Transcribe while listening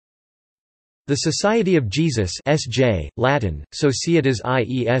The Society of Jesus (S.J., Latin, Societas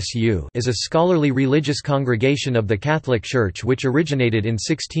Iesu) is a scholarly religious congregation of the Catholic Church which originated in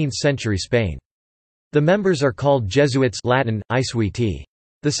 16th-century Spain. The members are called Jesuits (Latin, Isuiti).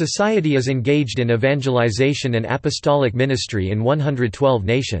 The society is engaged in evangelization and apostolic ministry in 112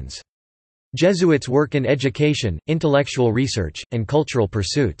 nations. Jesuits work in education, intellectual research, and cultural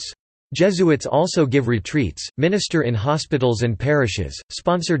pursuits. Jesuits also give retreats, minister in hospitals and parishes,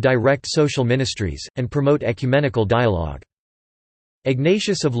 sponsor direct social ministries, and promote ecumenical dialogue.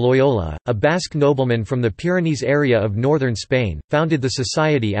 Ignatius of Loyola, a Basque nobleman from the Pyrenees area of northern Spain, founded the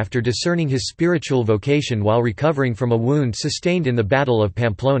society after discerning his spiritual vocation while recovering from a wound sustained in the Battle of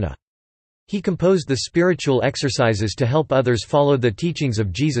Pamplona. He composed the spiritual exercises to help others follow the teachings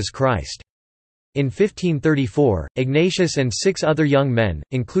of Jesus Christ. In 1534, Ignatius and 6 other young men,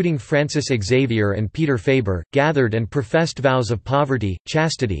 including Francis Xavier and Peter Faber, gathered and professed vows of poverty,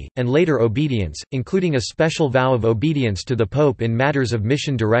 chastity, and later obedience, including a special vow of obedience to the Pope in matters of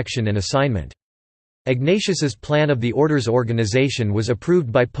mission direction and assignment. Ignatius's plan of the order's organization was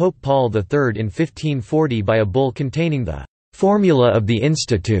approved by Pope Paul III in 1540 by a bull containing the formula of the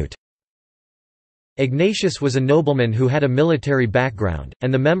Institute. Ignatius was a nobleman who had a military background,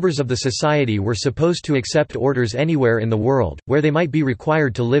 and the members of the society were supposed to accept orders anywhere in the world, where they might be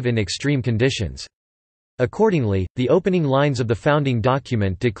required to live in extreme conditions. Accordingly, the opening lines of the founding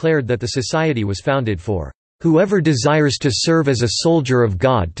document declared that the society was founded for "whoever desires to serve as a soldier of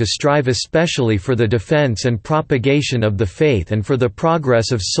God to strive especially for the defense and propagation of the faith and for the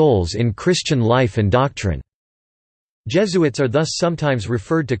progress of souls in Christian life and doctrine." Jesuits are thus sometimes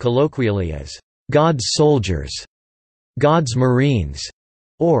referred to colloquially as God's soldiers, God's Marines,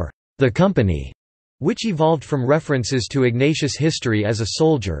 or the Company, which evolved from references to Ignatius' history as a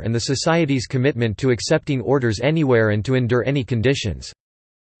soldier and the society's commitment to accepting orders anywhere and to endure any conditions.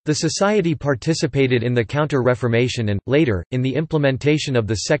 The society participated in the Counter-Reformation and, later, in the implementation of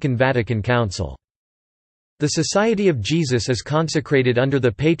the Second Vatican Council. The Society of Jesus is consecrated under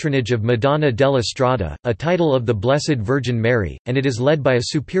the patronage of Madonna della Strada, a title of the Blessed Virgin Mary, and it is led by a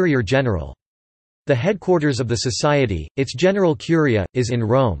superior general. The headquarters of the society, its general curia, is in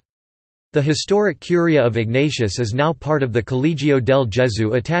Rome. The historic curia of Ignatius is now part of the Collegio del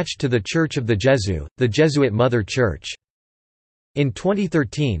Gesù attached to the Church of the Gesù, the Jesuit Mother Church. In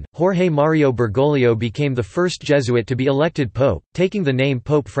 2013, Jorge Mario Bergoglio became the first Jesuit to be elected pope, taking the name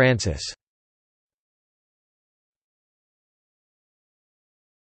Pope Francis.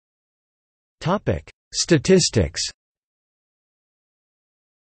 Statistics.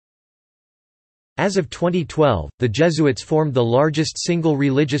 As of 2012, the Jesuits formed the largest single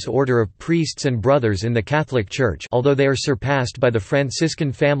religious order of priests and brothers in the Catholic Church, although they are surpassed by the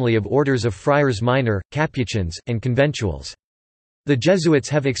Franciscan family of orders of friars minor, Capuchins, and conventuals. The Jesuits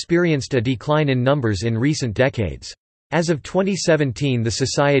have experienced a decline in numbers in recent decades. As of 2017, the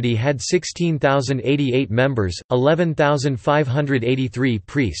society had 16,088 members, 11,583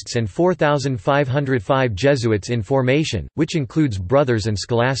 priests and 4,505 Jesuits in formation, which includes brothers and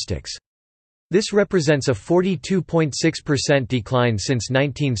scholastics. This represents a 42.6% decline since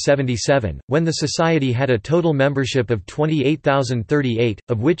 1977, when the society had a total membership of 28,038,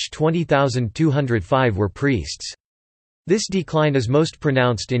 of which 20,205 were priests. This decline is most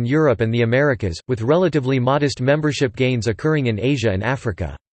pronounced in Europe and the Americas, with relatively modest membership gains occurring in Asia and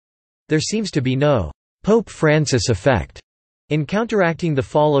Africa. There seems to be no Pope Francis effect. In counteracting the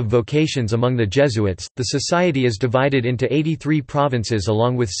fall of vocations among the Jesuits, the society is divided into 83 provinces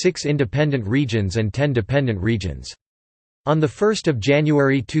along with 6 independent regions and 10 dependent regions. On 1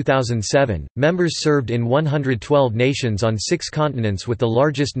 January 2007, members served in 112 nations on 6 continents, with the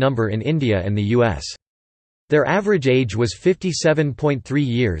largest number in India and the U.S. Their average age was 57.3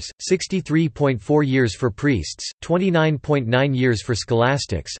 years, 63.4 years for priests, 29.9 years for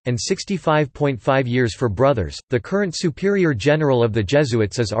scholastics, and 65.5 years for brothers. The current superior general of the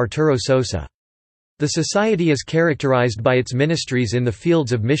Jesuits is Arturo Sosa. The society is characterized by its ministries in the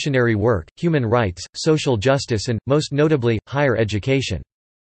fields of missionary work, human rights, social justice, and, most notably, higher education.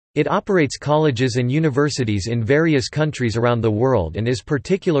 It operates colleges and universities in various countries around the world and is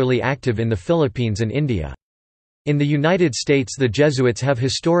particularly active in the Philippines and India. In the United States, the Jesuits have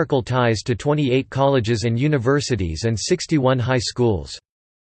historical ties to 28 colleges and universities and 61 high schools.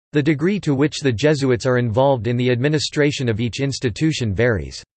 The degree to which the Jesuits are involved in the administration of each institution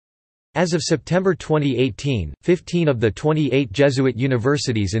varies. As of September 2018, 15 of the 28 Jesuit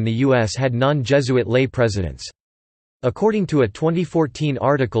universities in the U.S. had non-Jesuit lay presidents. According to a 2014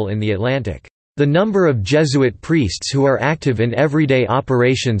 article in The Atlantic, "The number of Jesuit priests who are active in everyday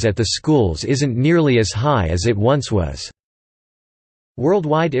operations at the schools isn't nearly as high as it once was."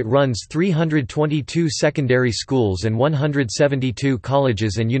 Worldwide it runs 322 secondary schools and 172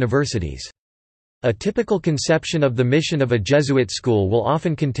 colleges and universities. A typical conception of the mission of a Jesuit school will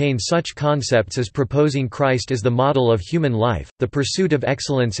often contain such concepts as proposing Christ as the model of human life, the pursuit of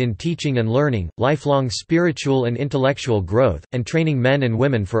excellence in teaching and learning, lifelong spiritual and intellectual growth, and training men and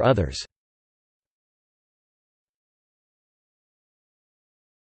women for others.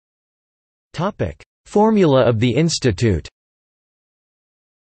 Formula of the Institute.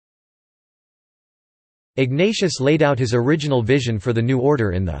 Ignatius laid out his original vision for the new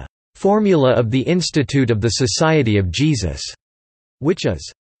order in the Formula of the Institute of the Society of Jesus, which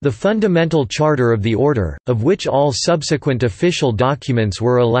is the fundamental charter of the order, of which all subsequent official documents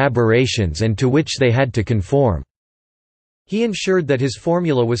were elaborations and to which they had to conform. He ensured that his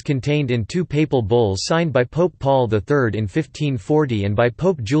formula was contained in 2 papal bulls signed by Pope Paul III in 1540 and by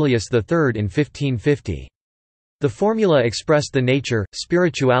Pope Julius III in 1550. The formula expressed the nature,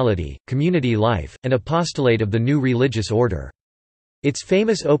 spirituality, community life, and apostolate of the new religious order. Its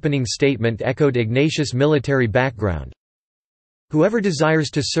famous opening statement echoed Ignatius' military background. Whoever desires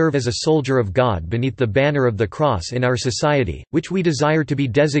to serve as a soldier of God beneath the banner of the cross in our society, which we desire to be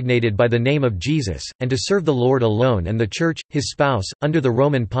designated by the name of Jesus, and to serve the Lord alone and the Church, his spouse, under the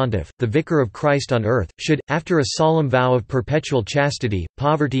Roman Pontiff, the Vicar of Christ on earth, should, after a solemn vow of perpetual chastity,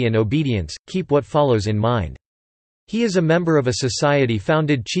 poverty and obedience, keep what follows in mind. He is a member of a society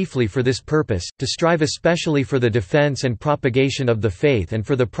founded chiefly for this purpose, to strive especially for the defense and propagation of the faith and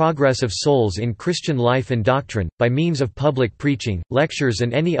for the progress of souls in Christian life and doctrine, by means of public preaching, lectures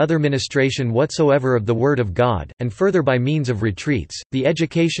and any other ministration whatsoever of the Word of God, and further by means of retreats, the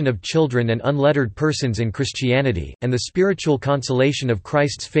education of children and unlettered persons in Christianity, and the spiritual consolation of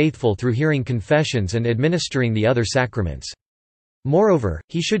Christ's faithful through hearing confessions and administering the other sacraments. Moreover,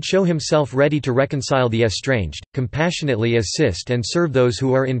 he should show himself ready to reconcile the estranged, compassionately assist and serve those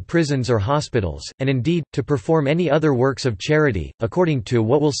who are in prisons or hospitals, and indeed, to perform any other works of charity, according to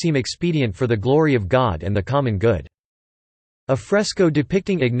what will seem expedient for the glory of God and the common good. A fresco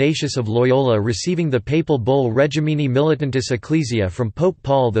depicting Ignatius of Loyola receiving the papal bull Regimini Militantis Ecclesia from Pope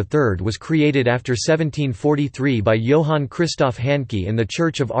Paul III was created after 1743 by Johann Christoph Hahnke in the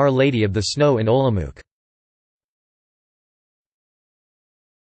Church of Our Lady of the Snow in Olomouc.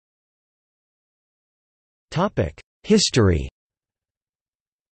 History.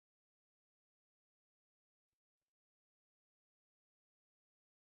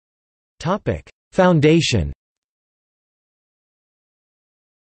 Foundation.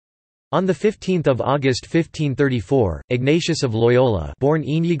 On 15 August 1534, Ignatius of Loyola, born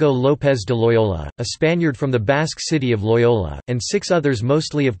Íñigo López de Loyola, a Spaniard from the Basque city of Loyola, and 6 others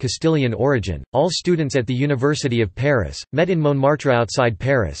mostly of Castilian origin, all students at the University of Paris, met in Montmartre outside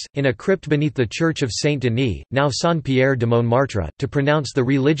Paris, in a crypt beneath the Church of Saint-Denis, now Saint-Pierre de Montmartre, to pronounce the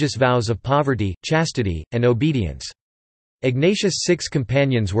religious vows of poverty, chastity, and obedience. Ignatius' 6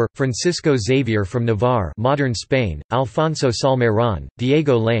 companions were, Francisco Xavier from Navarre modern Spain, Alfonso Salmerón,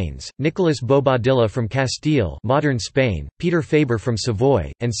 Diego Lainez, Nicolas Bobadilla from Castile modern Spain, Peter Faber from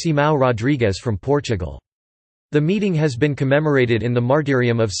Savoy, and Simão Rodrigues from Portugal. The meeting has been commemorated in the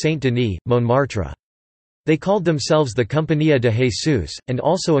Martyrium of Saint-Denis, Montmartre. They called themselves the Compañía de Jesús, and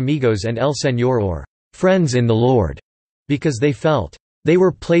also Amigos and El Señor or friends in the Lord, because they felt they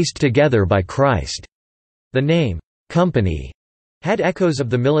were placed together by Christ. The name company had echoes of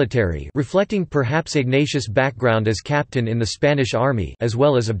the military, reflecting perhaps Ignatius' background as captain in the Spanish army, as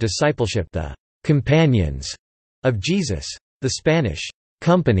well as of discipleship, the companions of Jesus. The Spanish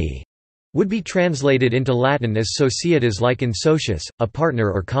company would be translated into Latin as societas, like in socius, a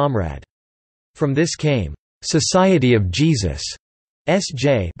partner or comrade. From this came Society of Jesus,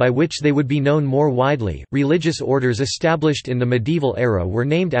 SJ, by which they would be known more widely. Religious orders established in the medieval era were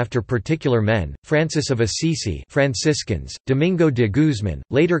named after particular men: Francis of Assisi, Franciscans; Domingo de Guzman,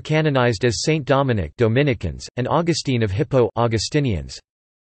 later canonized as Saint Dominic, Dominicans; and Augustine of Hippo, Augustinians.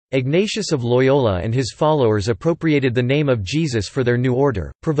 Ignatius of Loyola and his followers appropriated the name of Jesus for their new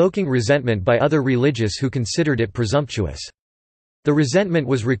order, provoking resentment by other religious who considered it presumptuous. The resentment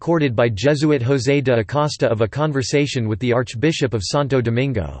was recorded by Jesuit José de Acosta of a conversation with the Archbishop of Santo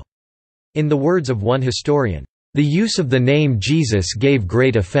Domingo. In the words of one historian, "The use of the name Jesus gave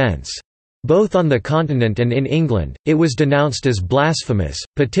great offense. Both on the continent and in England, it was denounced as blasphemous.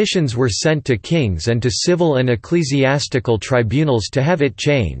 Petitions were sent to kings and to civil and ecclesiastical tribunals to have it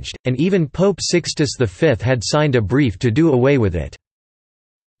changed, and even Pope Sixtus V had signed a brief to do away with it.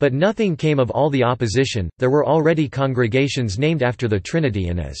 But nothing came of all the opposition. There were already congregations named after the Trinity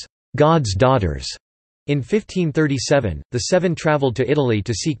and as God's daughters." In 1537, the 7 travelled to Italy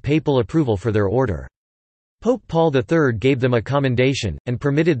to seek papal approval for their order. Pope Paul III gave them a commendation, and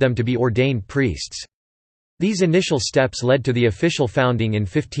permitted them to be ordained priests. These initial steps led to the official founding in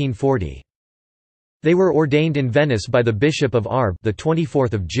 1540. They were ordained in Venice by the Bishop of Arb, the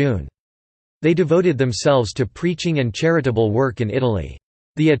 24th of June. They devoted themselves to preaching and charitable work in Italy.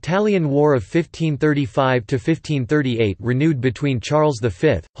 The Italian War of 1535–1538, renewed between Charles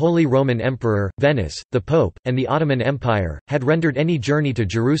V, Holy Roman Emperor, Venice, the Pope, and the Ottoman Empire, had rendered any journey to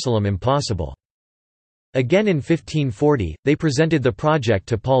Jerusalem impossible. Again in 1540, they presented the project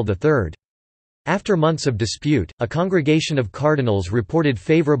to Paul III. After months of dispute, a congregation of cardinals reported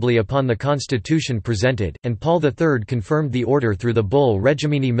favorably upon the constitution presented, and Paul III confirmed the order through the bull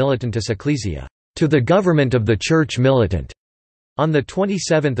Regimini Militantis Ecclesia, to the government of the Church Militant, on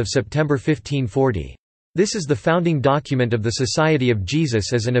 27 September 1540. This is the founding document of the Society of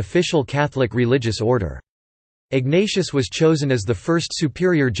Jesus as an official Catholic religious order. Ignatius was chosen as the first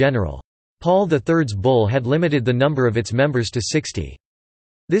superior general. Paul III's bull had limited the number of its members to 60.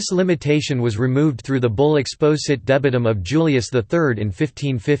 This limitation was removed through the bull Exposit Debitum of Julius III in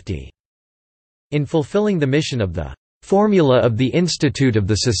 1550. In fulfilling the mission of the formula of the Institute of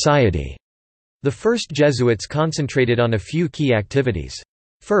the Society, the first Jesuits concentrated on a few key activities.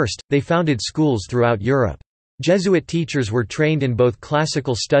 First, they founded schools throughout Europe. Jesuit teachers were trained in both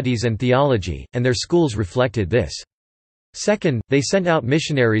classical studies and theology, and their schools reflected this. Second, they sent out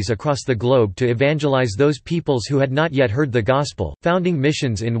missionaries across the globe to evangelize those peoples who had not yet heard the gospel, founding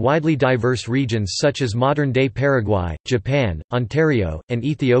missions in widely diverse regions such as modern-day Paraguay, Japan, Ontario, and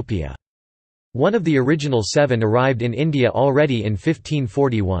Ethiopia. One of the original 7 arrived in India already in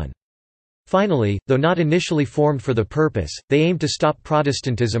 1541. Finally, though not initially formed for the purpose, they aimed to stop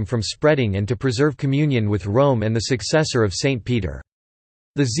Protestantism from spreading and to preserve communion with Rome and the successor of St. Peter.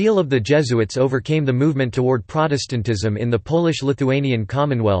 The zeal of the Jesuits overcame the movement toward Protestantism in the Polish-Lithuanian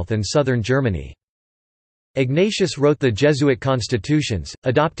Commonwealth and southern Germany. Ignatius wrote the Jesuit constitutions,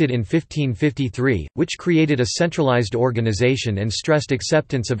 adopted in 1553, which created a centralized organization and stressed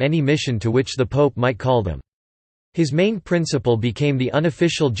acceptance of any mission to which the Pope might call them. His main principle became the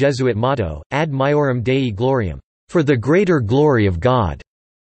unofficial Jesuit motto, Ad Maiorem Dei Gloriam, for the greater glory of God.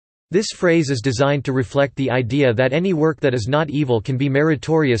 This phrase is designed to reflect the idea that any work that is not evil can be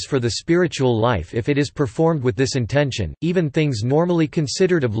meritorious for the spiritual life if it is performed with this intention, even things normally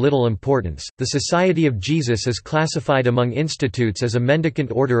considered of little importance. The Society of Jesus is classified among institutes as a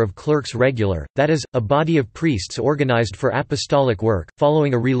mendicant order of clerks regular, that is, a body of priests organized for apostolic work,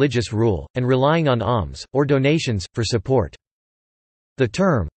 following a religious rule, and relying on alms, or donations, for support. The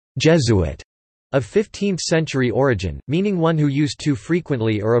term, Jesuit, of 15th-century origin, meaning one who used too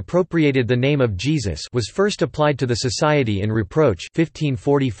frequently or appropriated the name of Jesus, was first applied to the society in Reproach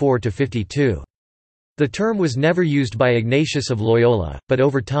 1544–52. The term was never used by Ignatius of Loyola, but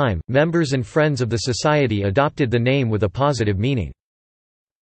over time, members and friends of the society adopted the name with a positive meaning.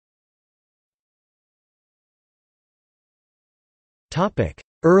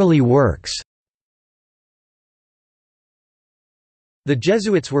 Early works. The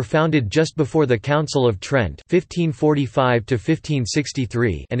Jesuits were founded just before the Council of Trent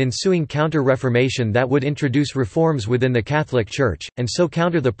 1545–1563 and ensuing Counter-Reformation that would introduce reforms within the Catholic Church, and so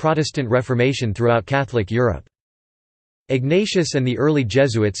counter the Protestant Reformation throughout Catholic Europe. Ignatius and the early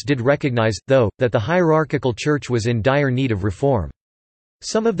Jesuits did recognize, though, that the hierarchical Church was in dire need of reform.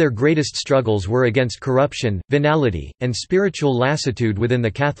 Some of their greatest struggles were against corruption, venality, and spiritual lassitude within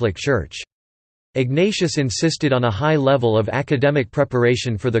the Catholic Church. Ignatius insisted on a high level of academic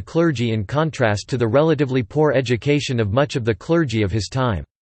preparation for the clergy in contrast to the relatively poor education of much of the clergy of his time.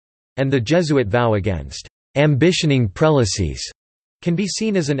 And the Jesuit vow against ambitioning prelacies can be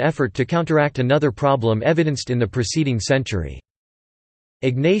seen as an effort to counteract another problem evidenced in the preceding century.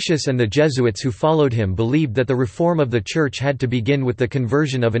 Ignatius and the Jesuits who followed him believed that the reform of the Church had to begin with the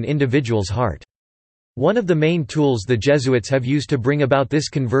conversion of an individual's heart. One of the main tools the Jesuits have used to bring about this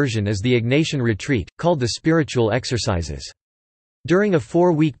conversion is the Ignatian retreat, called the spiritual exercises. During a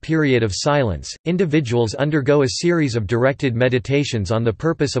 4-week period of silence, individuals undergo a series of directed meditations on the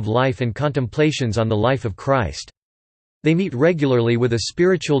purpose of life and contemplations on the life of Christ. They meet regularly with a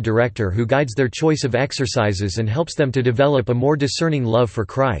spiritual director who guides their choice of exercises and helps them to develop a more discerning love for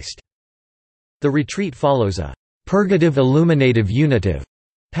Christ. The retreat follows a purgative-illuminative-unitive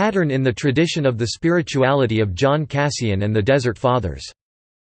pattern in the tradition of the spirituality of John Cassian and the Desert Fathers.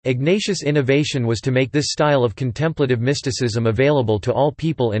 Ignatius' innovation was to make this style of contemplative mysticism available to all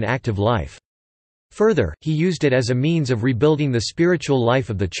people in active life. Further, he used it as a means of rebuilding the spiritual life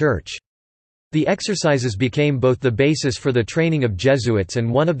of the Church. The exercises became both the basis for the training of Jesuits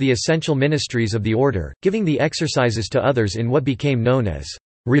and one of the essential ministries of the order, giving the exercises to others in what became known as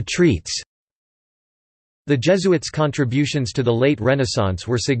retreats. The Jesuits' contributions to the late Renaissance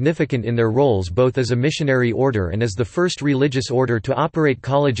were significant in their roles both as a missionary order and as the first religious order to operate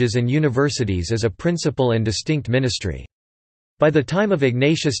colleges and universities as a principal and distinct ministry. By the time of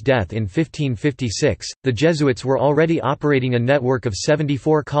Ignatius' death in 1556, the Jesuits were already operating a network of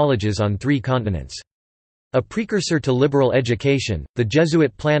 74 colleges on 3 continents. A precursor to liberal education, the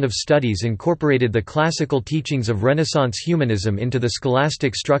Jesuit plan of studies incorporated the classical teachings of Renaissance humanism into the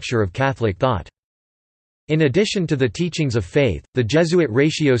scholastic structure of Catholic thought. In addition to the teachings of faith, the Jesuit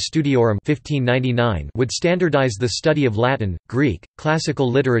Ratio Studiorum 1599 would standardize the study of Latin, Greek,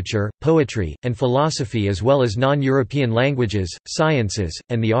 classical literature, poetry, and philosophy as well as non-European languages, sciences,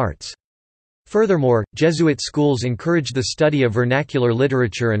 and the arts. Furthermore, Jesuit schools encouraged the study of vernacular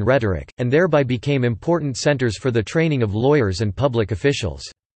literature and rhetoric, and thereby became important centers for the training of lawyers and public officials.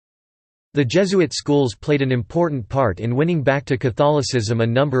 The Jesuit schools played an important part in winning back to Catholicism a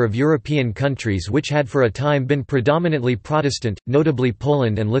number of European countries which had for a time been predominantly Protestant, notably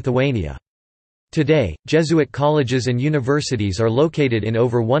Poland and Lithuania. Today, Jesuit colleges and universities are located in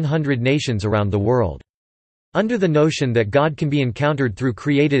over 100 nations around the world. Under the notion that God can be encountered through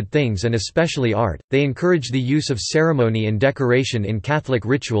created things and especially art, they encourage the use of ceremony and decoration in Catholic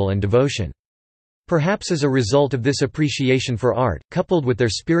ritual and devotion. Perhaps as a result of this appreciation for art, coupled with their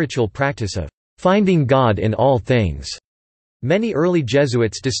spiritual practice of finding God in all things, many early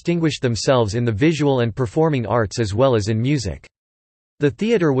Jesuits distinguished themselves in the visual and performing arts as well as in music. The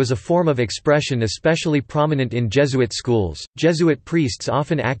theater was a form of expression especially prominent in Jesuit schools. Jesuit priests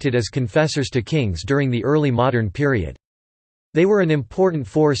often acted as confessors to kings during the early modern period. They were an important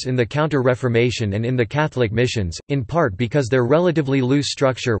force in the Counter-Reformation and in the Catholic missions, in part because their relatively loose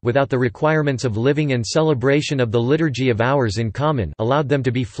structure without the requirements of living and celebration of the Liturgy of Hours in common allowed them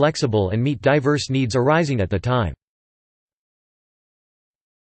to be flexible and meet diverse needs arising at the time.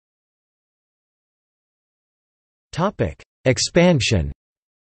 Expansion.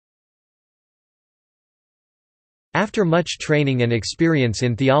 After much training and experience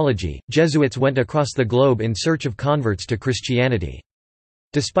in theology, Jesuits went across the globe in search of converts to Christianity.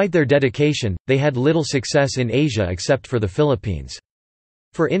 Despite their dedication, they had little success in Asia except for the Philippines.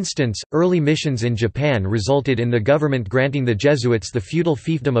 For instance, early missions in Japan resulted in the government granting the Jesuits the feudal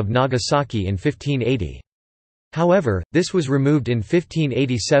fiefdom of Nagasaki in 1580. However, this was removed in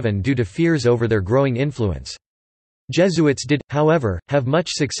 1587 due to fears over their growing influence. Jesuits did, however, have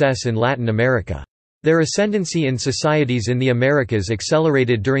much success in Latin America. Their ascendancy in societies in the Americas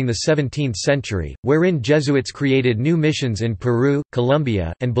accelerated during the 17th century, wherein Jesuits created new missions in Peru,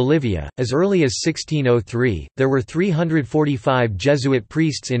 Colombia, and Bolivia. As early as 1603, there were 345 Jesuit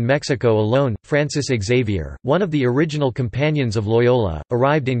priests in Mexico alone. Francis Xavier, one of the original companions of Loyola,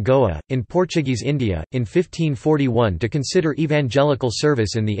 arrived in Goa, in Portuguese India, in 1541 to consider evangelical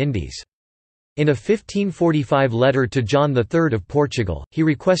service in the Indies. In a 1545 letter to John III of Portugal, he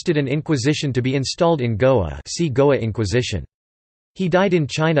requested an inquisition to be installed in Goa. See Goa Inquisition. He died in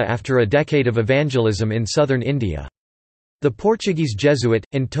China after a decade of evangelism in southern India. The Portuguese Jesuit,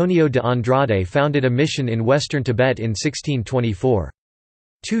 Antonio de Andrade founded a mission in western Tibet in 1624.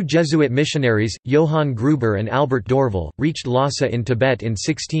 2 Jesuit missionaries, Johann Gruber and Albert Dorval, reached Lhasa in Tibet in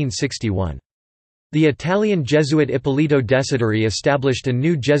 1661. The Italian Jesuit Ippolito Desideri established a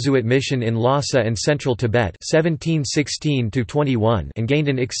new Jesuit mission in Lhasa and central Tibet 1716–21 and gained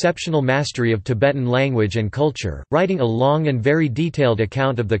an exceptional mastery of Tibetan language and culture, writing a long and very detailed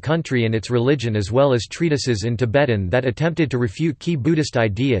account of the country and its religion as well as treatises in Tibetan that attempted to refute key Buddhist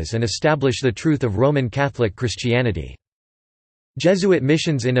ideas and establish the truth of Roman Catholic Christianity. Jesuit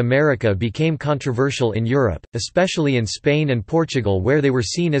missions in America became controversial in Europe, especially in Spain and Portugal where they were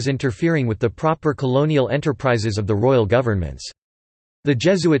seen as interfering with the proper colonial enterprises of the royal governments. The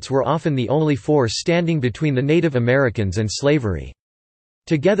Jesuits were often the only force standing between the Native Americans and slavery.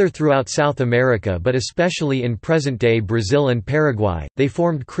 Together throughout South America but especially in present-day Brazil and Paraguay, they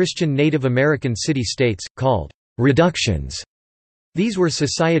formed Christian Native American city-states, called reductions. These were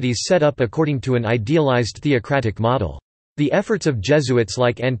societies set up according to an idealized theocratic model. The efforts of Jesuits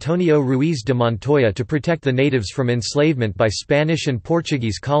like Antonio Ruiz de Montoya to protect the natives from enslavement by Spanish and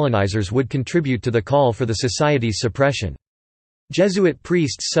Portuguese colonizers would contribute to the call for the society's suppression. Jesuit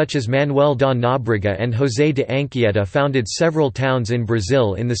priests such as Manuel da Nóbrega and José de Anchieta founded several towns in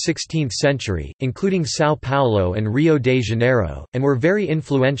Brazil in the 16th century, including São Paulo and Rio de Janeiro, and were very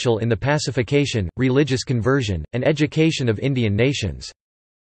influential in the pacification, religious conversion, and education of Indian nations.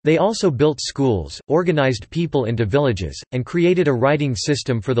 They also built schools, organized people into villages, and created a writing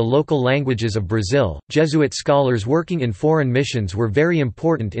system for the local languages of Brazil. Jesuit scholars working in foreign missions were very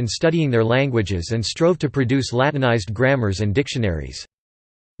important in studying their languages and strove to produce Latinized grammars and dictionaries.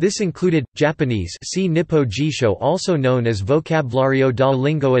 This included, Japanese, see Nippo Jisho, also known as Vocabulario da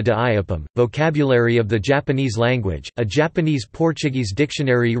Língua de Iapam, Vocabulary of the Japanese Language, a Japanese-Portuguese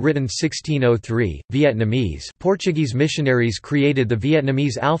dictionary written 1603, Vietnamese. Portuguese missionaries created the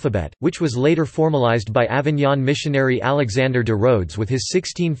Vietnamese alphabet, which was later formalized by Avignon missionary Alexander de Rhodes with his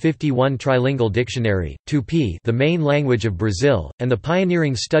 1651 trilingual dictionary, Tupi, the main language of Brazil, and the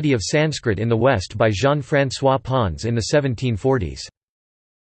pioneering study of Sanskrit in the West by Jean-François Pons in the 1740s.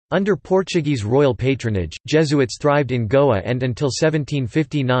 Under Portuguese royal patronage, Jesuits thrived in Goa and until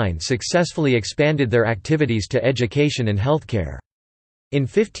 1759 successfully expanded their activities to education and healthcare. In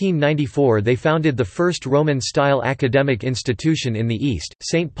 1594 they founded the first Roman-style academic institution in the East,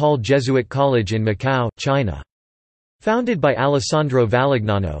 St. Paul Jesuit College in Macau, China. Founded by Alessandro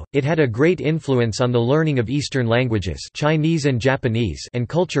Valignano, it had a great influence on the learning of Eastern languages, Chinese and Japanese, and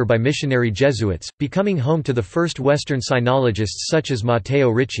culture by missionary Jesuits, becoming home to the first Western sinologists such as Matteo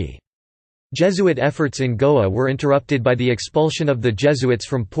Ricci. Jesuit efforts in Goa were interrupted by the expulsion of the Jesuits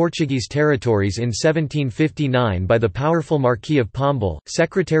from Portuguese territories in 1759 by the powerful Marquis of Pombal,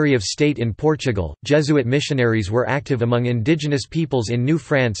 Secretary of State in Portugal. Jesuit missionaries were active among indigenous peoples in New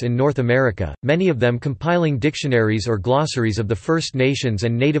France in North America, many of them compiling dictionaries or glossaries of the First Nations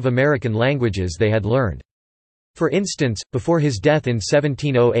and Native American languages they had learned. For instance, before his death in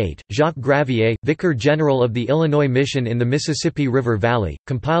 1708, Jacques Gravier, Vicar General of the Illinois Mission in the Mississippi River Valley,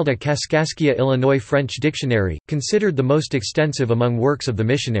 compiled a Kaskaskia Illinois French dictionary, considered the most extensive among works of the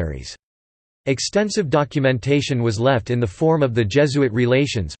missionaries. Extensive documentation was left in the form of the Jesuit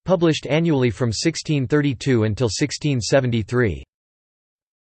Relations, published annually from 1632 until 1673.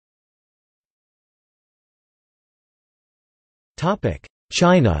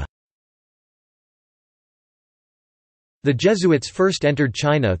 China. The Jesuits first entered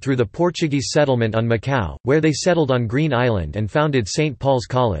China through the Portuguese settlement on Macau, where they settled on Green Island and founded St. Paul's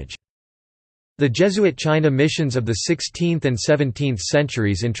College. The Jesuit China missions of the 16th and 17th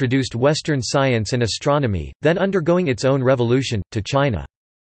centuries introduced Western science and astronomy, then undergoing its own revolution, to China.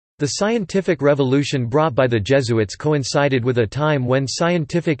 The scientific revolution brought by the Jesuits coincided with a time when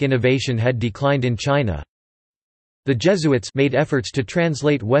scientific innovation had declined in China. The Jesuits made efforts to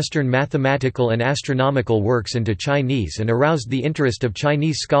translate Western mathematical and astronomical works into Chinese and aroused the interest of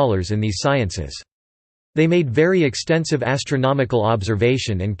Chinese scholars in these sciences. They made very extensive astronomical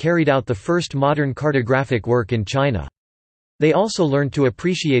observation and carried out the first modern cartographic work in China. They also learned to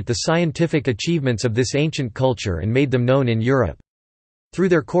appreciate the scientific achievements of this ancient culture and made them known in Europe. Through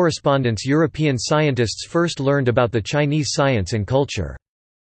their correspondence, European scientists first learned about the Chinese science and culture.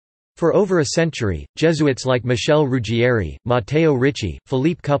 For over a century, Jesuits like Michel Ruggieri, Matteo Ricci,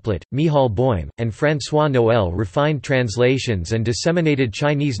 Philippe Couplet, Michal Boime, and François Noël refined translations and disseminated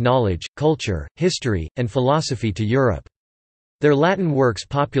Chinese knowledge, culture, history, and philosophy to Europe. Their Latin works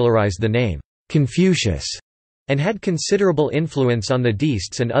popularized the name Confucius and had considerable influence on the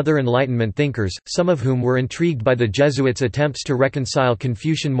deists and other Enlightenment thinkers, some of whom were intrigued by the Jesuits' attempts to reconcile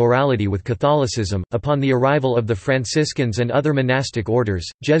Confucian morality with Catholicism. Upon the arrival of the Franciscans and other monastic orders,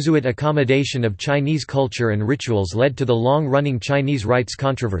 Jesuit accommodation of Chinese culture and rituals led to the long-running Chinese rites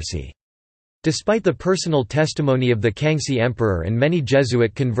controversy. Despite the personal testimony of the Kangxi Emperor and many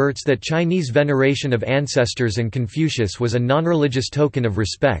Jesuit converts that Chinese veneration of ancestors and Confucius was a non-religious token of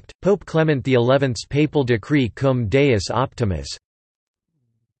respect, Pope Clement XI's papal decree Cum Deus Optimus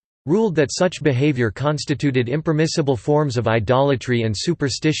ruled that such behavior constituted impermissible forms of idolatry and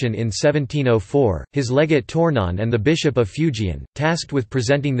superstition in 1704. His legate Tournon and the Bishop of Fujian, tasked with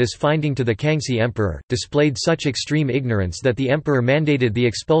presenting this finding to the Kangxi Emperor, displayed such extreme ignorance that the emperor mandated the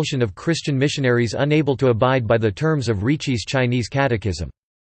expulsion of Christian missionaries unable to abide by the terms of Ricci's Chinese catechism.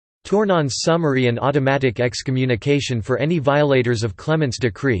 Tournon's summary and automatic excommunication for any violators of Clement's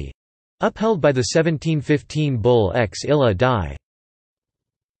decree, upheld by the 1715 bull Ex illa die,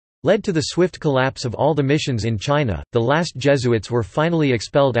 led to the swift collapse of all the missions in China. The last Jesuits were finally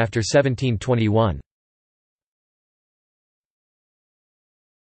expelled after 1721.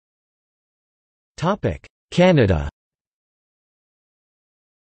 Canada.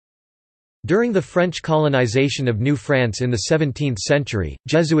 During the French colonization of New France in the 17th century,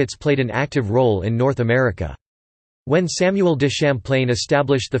 Jesuits played an active role in North America. When Samuel de Champlain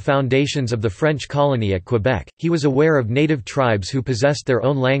established the foundations of the French colony at Quebec, he was aware of native tribes who possessed their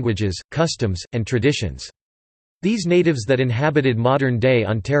own languages, customs, and traditions. These natives that inhabited modern-day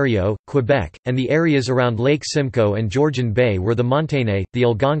Ontario, Quebec, and the areas around Lake Simcoe and Georgian Bay were the Montagnais, the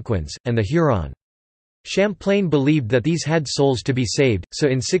Algonquins, and the Huron. Champlain believed that these had souls to be saved, so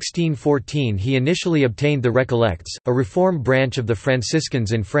in 1614 he initially obtained the Recollects, a reform branch of the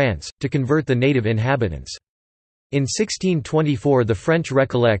Franciscans in France, to convert the native inhabitants. In 1624 the French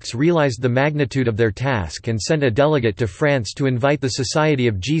Recollects realized the magnitude of their task and sent a delegate to France to invite the Society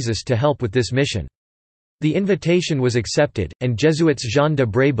of Jesus to help with this mission. The invitation was accepted, and Jesuits Jean de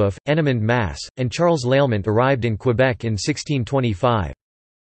Brébeuf, Ennemond Masse, and Charles Lalemant arrived in Quebec in 1625.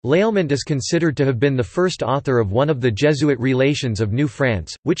 Lalemant is considered to have been the first author of one of the Jesuit Relations of New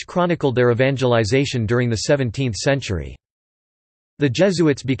France, which chronicled their evangelization during the 17th century. The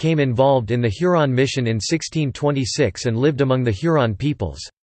Jesuits became involved in the Huron mission in 1626 and lived among the Huron peoples.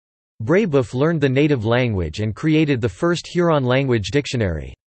 Brébeuf learned the native language and created the first Huron language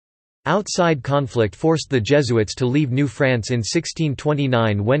dictionary. Outside conflict forced the Jesuits to leave New France in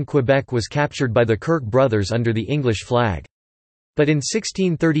 1629 when Quebec was captured by the Kirke brothers under the English flag. But in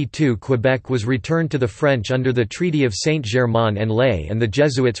 1632 Quebec was returned to the French under the Treaty of Saint-Germain-en-Laye and the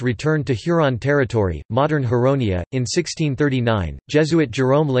Jesuits returned to Huron territory, modern Huronia. In 1639, Jesuit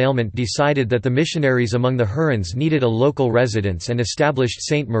Jérôme Lalemant decided that the missionaries among the Hurons needed a local residence and established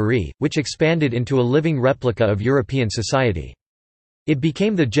Sainte Marie, which expanded into a living replica of European society. It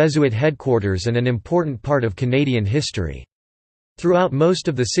became the Jesuit headquarters and an important part of Canadian history. Throughout most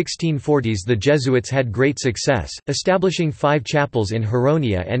of the 1640s the Jesuits had great success, establishing 5 chapels in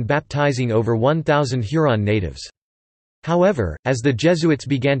Huronia and baptizing over 1,000 Huron natives. However, as the Jesuits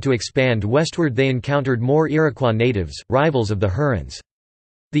began to expand westward they encountered more Iroquois natives, rivals of the Hurons.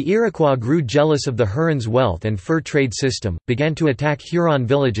 The Iroquois grew jealous of the Hurons' wealth and fur trade system, began to attack Huron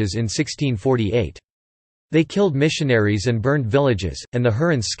villages in 1648. They killed missionaries and burned villages, and the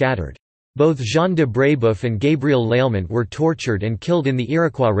Hurons scattered. Both Jean de Brébeuf and Gabriel Lalemant were tortured and killed in the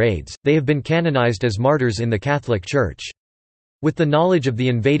Iroquois raids. They have been canonized as martyrs in the Catholic Church. With the knowledge of the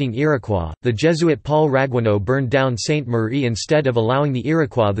invading Iroquois, the Jesuit Paul Ragueneau burned down Sainte Marie instead of allowing the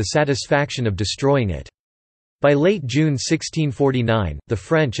Iroquois the satisfaction of destroying it. By late June 1649, the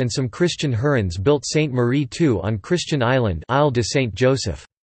French and some Christian Hurons built Sainte Marie II on Christian Island, Isle de Saint-Joseph.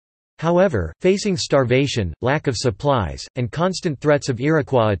 However, facing starvation, lack of supplies, and constant threats of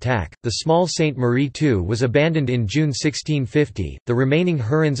Iroquois attack, the small Sainte Marie II was abandoned in June 1650. The remaining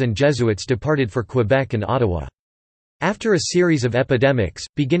Hurons and Jesuits departed for Quebec and Ottawa. After a series of epidemics,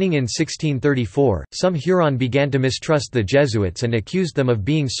 beginning in 1634, some Huron began to mistrust the Jesuits and accused them of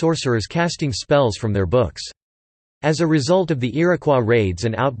being sorcerers casting spells from their books. As a result of the Iroquois raids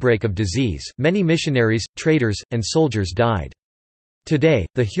and outbreak of disease, many missionaries, traders, and soldiers died. Today,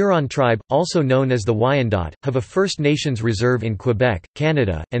 the Huron tribe, also known as the Wyandot, have a First Nations reserve in Quebec,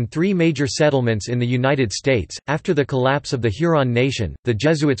 Canada, and 3 major settlements in the United States. After the collapse of the Huron nation, the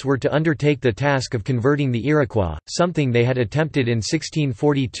Jesuits were to undertake the task of converting the Iroquois, something they had attempted in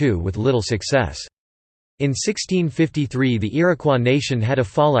 1642 with little success. In 1653 the Iroquois nation had a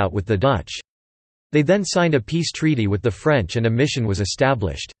fallout with the Dutch. They then signed a peace treaty with the French and a mission was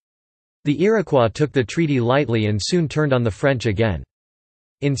established. The Iroquois took the treaty lightly and soon turned on the French again.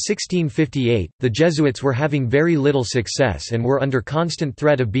 In 1658, the Jesuits were having very little success and were under constant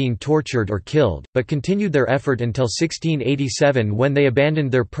threat of being tortured or killed, but continued their effort until 1687 when they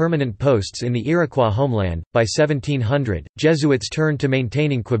abandoned their permanent posts in the Iroquois homeland. By 1700, Jesuits turned to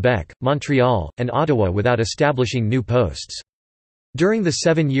maintaining Quebec, Montreal, and Ottawa without establishing new posts. During the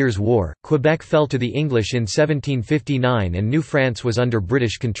 7 Years' War, Quebec fell to the English in 1759 and New France was under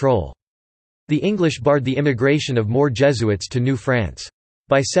British control. The English barred the immigration of more Jesuits to New France.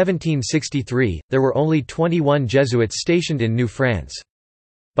 By 1763, there were only 21 Jesuits stationed in New France.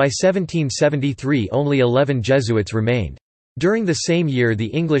 By 1773 only 11 Jesuits remained. During the same year the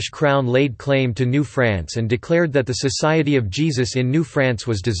English crown laid claim to New France and declared that the Society of Jesus in New France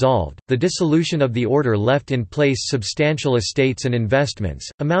was dissolved. The dissolution of the order left in place substantial estates and investments,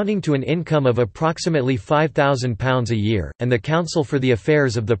 amounting to an income of approximately £5,000 a year, and the Council for the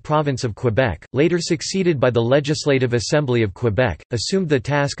Affairs of the Province of Quebec, later succeeded by the Legislative Assembly of Quebec, assumed the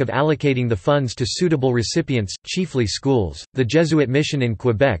task of allocating the funds to suitable recipients, chiefly schools. The Jesuit mission in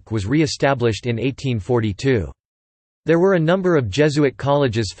Quebec was re-established in 1842. There were a number of Jesuit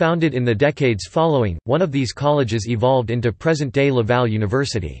colleges founded in the decades following. One of these colleges evolved into present-day Laval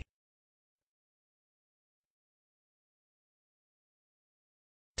University.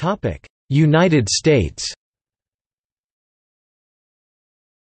 Topic: United States.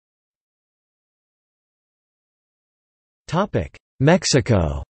 Topic: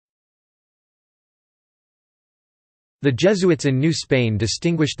 Mexico. The Jesuits in New Spain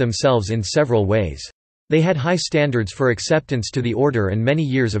distinguished themselves in several ways. They had high standards for acceptance to the order and many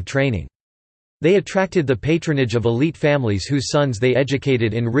years of training. They attracted the patronage of elite families whose sons they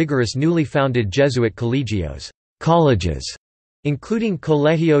educated in rigorous newly founded Jesuit colegios, colleges, including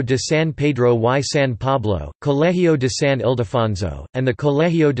Colegio de San Pedro y San Pablo, Colegio de San Ildefonso, and the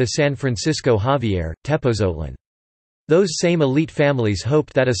Colegio de San Francisco Javier, Tepoztlán. Those same elite families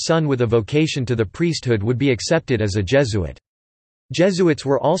hoped that a son with a vocation to the priesthood would be accepted as a Jesuit. Jesuits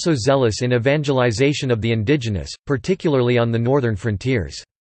were also zealous in evangelization of the indigenous, particularly on the northern frontiers.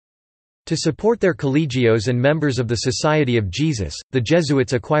 To support their collegios and members of the Society of Jesus, the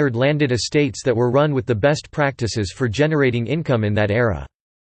Jesuits acquired landed estates that were run with the best practices for generating income in that era.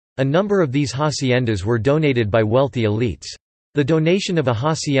 A number of these haciendas were donated by wealthy elites. The donation of a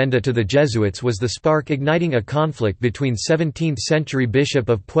hacienda to the Jesuits was the spark igniting a conflict between 17th-century Bishop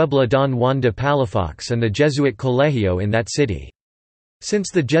of Puebla Don Juan de Palafox and the Jesuit colegio in that city.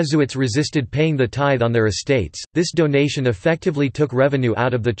 Since the Jesuits resisted paying the tithe on their estates, this donation effectively took revenue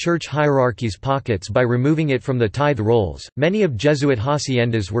out of the church hierarchy's pockets by removing it from the tithe rolls. Many of Jesuit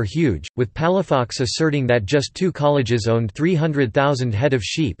haciendas were huge, with Palafox asserting that just 2 colleges owned 300,000 head of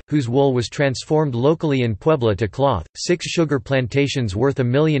sheep, whose wool was transformed locally in Puebla to cloth, 6 sugar plantations worth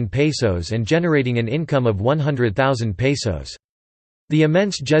 $1,000,000 and generating an income of 100,000 pesos. The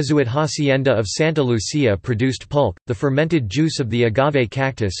immense Jesuit hacienda of Santa Lucia produced pulque, the fermented juice of the agave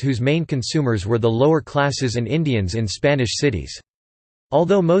cactus whose main consumers were the lower classes and Indians in Spanish cities.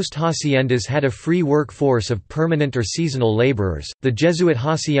 Although most haciendas had a free workforce of permanent or seasonal laborers, the Jesuit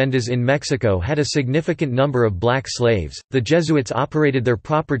haciendas in Mexico had a significant number of black slaves. The Jesuits operated their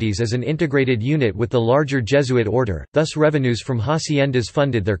properties as an integrated unit with the larger Jesuit order, thus revenues from haciendas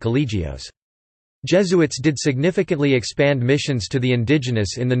funded their collegios. Jesuits did significantly expand missions to the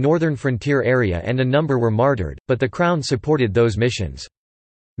indigenous in the northern frontier area and a number were martyred, but the Crown supported those missions.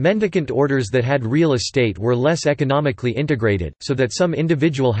 Mendicant orders that had real estate were less economically integrated, so that some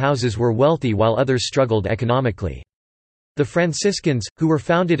individual houses were wealthy while others struggled economically. The Franciscans, who were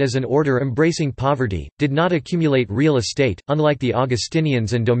founded as an order embracing poverty, did not accumulate real estate, unlike the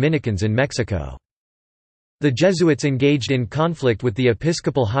Augustinians and Dominicans in Mexico. The Jesuits engaged in conflict with the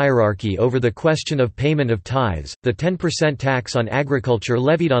episcopal hierarchy over the question of payment of tithes, the 10% tax on agriculture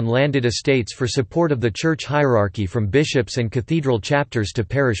levied on landed estates for support of the church hierarchy from bishops and cathedral chapters to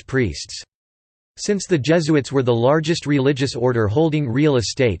parish priests. Since the Jesuits were the largest religious order holding real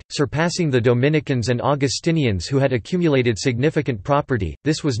estate, surpassing the Dominicans and Augustinians who had accumulated significant property,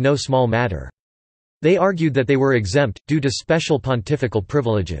 this was no small matter. They argued that they were exempt, due to special pontifical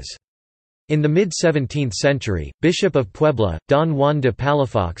privileges. In the mid-17th century, Bishop of Puebla, Don Juan de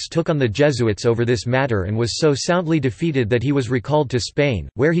Palafox took on the Jesuits over this matter and was so soundly defeated that he was recalled to Spain,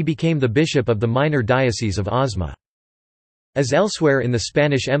 where he became the bishop of the minor diocese of Osma. As elsewhere in the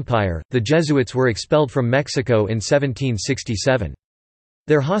Spanish Empire, the Jesuits were expelled from Mexico in 1767.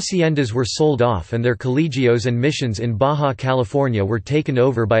 Their haciendas were sold off and their colegios and missions in Baja California were taken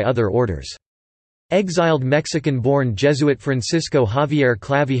over by other orders. Exiled Mexican-born Jesuit Francisco Javier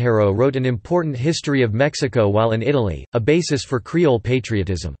Clavijero wrote an important history of Mexico while in Italy, a basis for Creole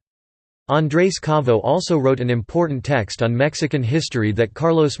patriotism. Andrés Cavo also wrote an important text on Mexican history that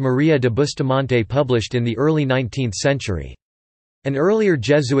Carlos María de Bustamante published in the early 19th century. An earlier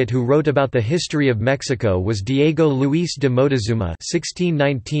Jesuit who wrote about the history of Mexico was Diego Luis de Moctezuma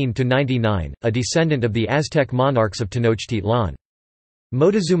 (1619–99), a descendant of the Aztec monarchs of Tenochtitlan.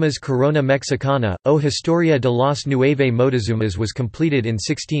 Moctezuma's Corona Mexicana, o Historia de los Nueve Moctezumas was completed in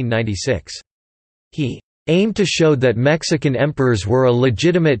 1696. He aimed to show that Mexican emperors were a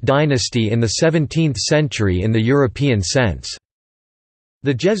legitimate dynasty in the 17th century in the European sense.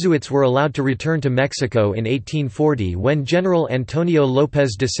 The Jesuits were allowed to return to Mexico in 1840 when General Antonio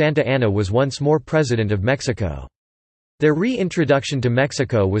López de Santa Anna was once more president of Mexico. Their reintroduction to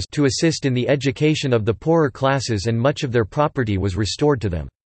Mexico was to assist in the education of the poorer classes and much of their property was restored to them.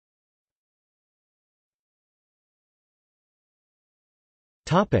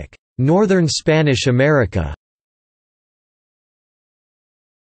 Northern Spanish America.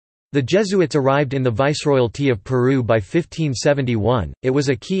 The Jesuits arrived in the Viceroyalty of Peru by 1571. It was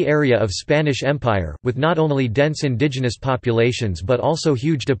a key area of Spanish Empire, with not only dense indigenous populations but also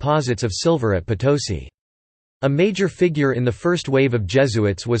huge deposits of silver at Potosi. A major figure in the first wave of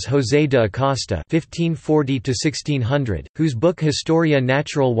Jesuits was José de Acosta (1540–1600), whose book Historia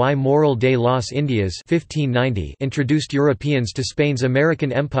Natural y Moral de las Indias (1590) introduced Europeans to Spain's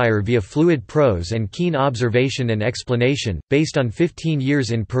American empire via fluid prose and keen observation and explanation, based on 15 years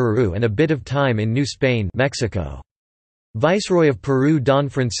in Peru and a bit of time in New Spain, Mexico. Viceroy of Peru Don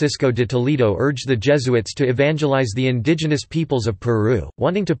Francisco de Toledo urged the Jesuits to evangelize the indigenous peoples of Peru,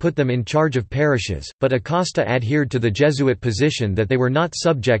 wanting to put them in charge of parishes, but Acosta adhered to the Jesuit position that they were not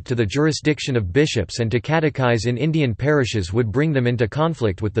subject to the jurisdiction of bishops and to catechize in Indian parishes would bring them into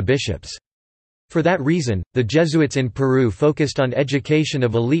conflict with the bishops. For that reason, the Jesuits in Peru focused on education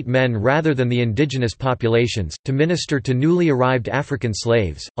of elite men rather than the indigenous populations. To minister to newly arrived African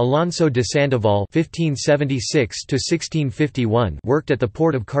slaves, Alonso de Sandoval (1576–1651) worked at the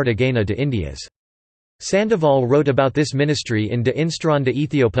port of Cartagena de Indias. Sandoval wrote about this ministry in De Instruanda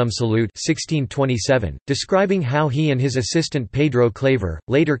Ethiopum Salute 1627, describing how he and his assistant Pedro Claver,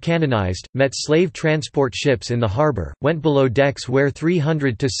 later canonized, met slave transport ships in the harbor, went below decks where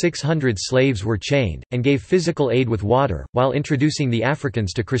 300 to 600 slaves were chained, and gave physical aid with water, while introducing the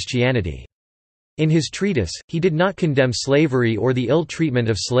Africans to Christianity. In his treatise, he did not condemn slavery or the ill treatment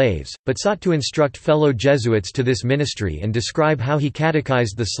of slaves, but sought to instruct fellow Jesuits to this ministry and describe how he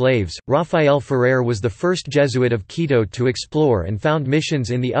catechized the slaves. Rafael Ferrer was the first Jesuit of Quito to explore and found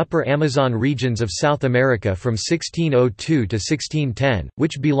missions in the upper Amazon regions of South America from 1602 to 1610,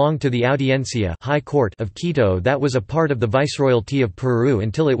 which belonged to the Audiencia High Court of Quito that was a part of the Viceroyalty of Peru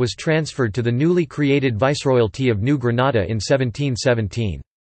until it was transferred to the newly created Viceroyalty of New Granada in 1717.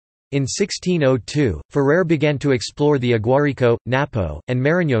 In 1602, Ferrer began to explore the Aguarico, Napo, and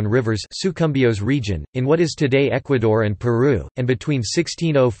Marañón rivers Sucumbíos region, in what is today Ecuador and Peru, and between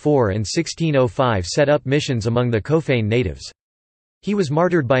 1604 and 1605 set up missions among the Cofane natives. He was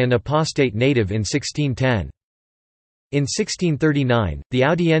martyred by an apostate native in 1610. In 1639, the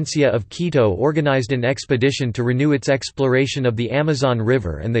Audiencia of Quito organized an expedition to renew its exploration of the Amazon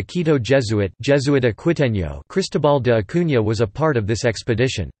River, and the Quito Jesuit Aquiteño Cristobal de Acuña was a part of this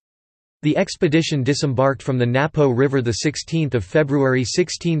expedition. The expedition disembarked from the Napo River 16 February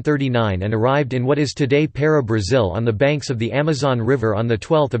 1639 and arrived in what is today Para, Brazil on the banks of the Amazon River on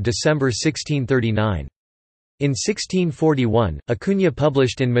 12 December 1639. In 1641, Acuña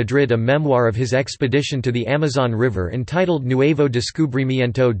published in Madrid a memoir of his expedition to the Amazon River entitled Nuevo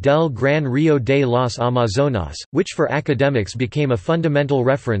Descubrimiento del Gran Río de los Amazonas, which for academics became a fundamental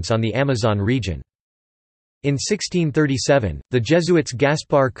reference on the Amazon region. In 1637, the Jesuits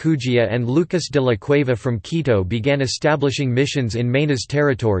Gaspar Cujia and Lucas de la Cueva from Quito began establishing missions in Maynas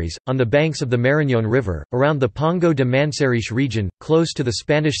territories, on the banks of the Marañón River, around the Pongo de Manseriche region, close to the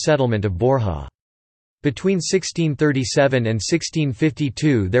Spanish settlement of Borja. Between 1637 and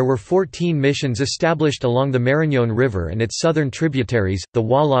 1652 there were 14 missions established along the Marañón River and its southern tributaries, the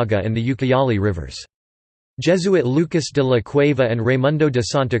Huallaga and the Ucayali rivers. Jesuit Lucas de la Cueva and Raimundo de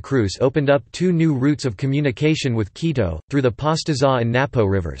Santa Cruz opened up two new routes of communication with Quito, through the Pastaza and Napo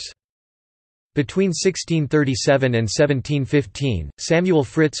rivers. Between 1637 and 1715, Samuel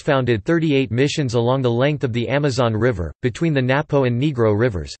Fritz founded 38 missions along the length of the Amazon River, between the Napo and Negro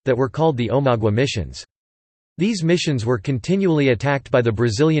rivers, that were called the Omagua missions. These missions were continually attacked by the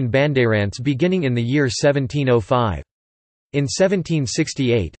Brazilian bandeirantes beginning in the year 1705. In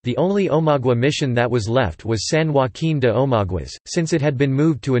 1768, the only Omagua mission that was left was San Joaquín de Omaguas, since it had been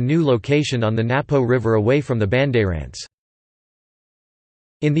moved to a new location on the Napo River away from the bandeirantes.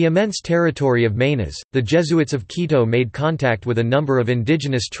 In the immense territory of Maynas, the Jesuits of Quito made contact with a number of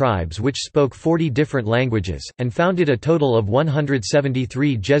indigenous tribes which spoke 40 different languages, and founded a total of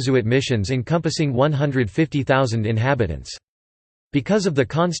 173 Jesuit missions encompassing 150,000 inhabitants. Because of the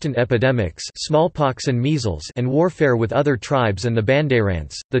constant epidemics, smallpox and measles, and warfare with other tribes and the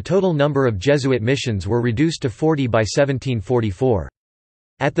bandeirantes, the total number of Jesuit missions were reduced to 40 by 1744.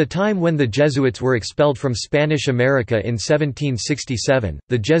 At the time when the Jesuits were expelled from Spanish America in 1767,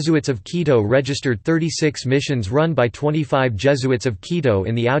 the Jesuits of Quito registered 36 missions run by 25 Jesuits of Quito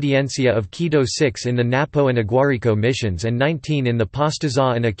in the Audiencia of Quito, 6 in the Napo and Aguarico missions and 19 in the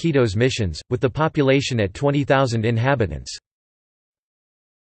Pastaza and Iquitos missions, with the population at 20,000 inhabitants.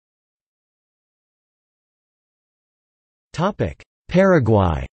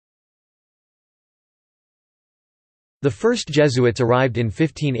 Paraguay. The first Jesuits arrived in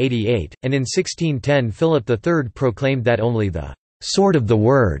 1588, and in 1610 Philip III proclaimed that only the «sword of the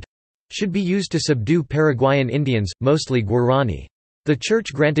word» should be used to subdue Paraguayan Indians, mostly Guarani. The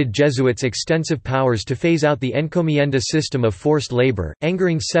Church granted Jesuits extensive powers to phase out the encomienda system of forced labor,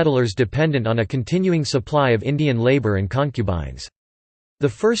 angering settlers dependent on a continuing supply of Indian labor and concubines. The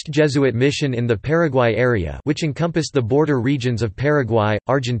first Jesuit mission in the Paraguay area, which encompassed the border regions of Paraguay,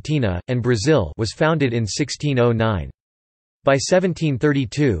 Argentina, and Brazil, was founded in 1609. By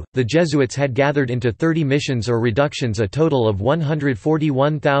 1732, the Jesuits had gathered into 30 missions or reductions a total of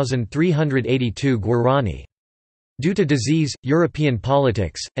 141,382 Guarani. Due to disease, European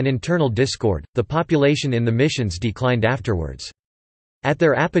politics, and internal discord, the population in the missions declined afterwards. At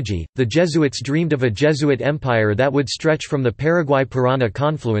their apogee, the Jesuits dreamed of a Jesuit empire that would stretch from the Paraguay-Parana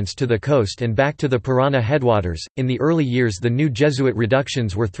confluence to the coast and back to the Parana headwaters. In the early years, the new Jesuit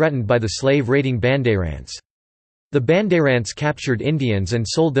reductions were threatened by the slave-raiding bandeirantes. The Bandeirantes captured Indians and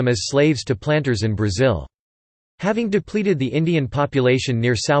sold them as slaves to planters in Brazil. Having depleted the Indian population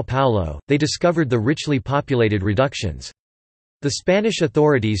near São Paulo, they discovered the richly populated reductions. The Spanish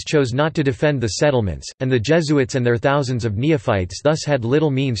authorities chose not to defend the settlements, and the Jesuits and their thousands of neophytes thus had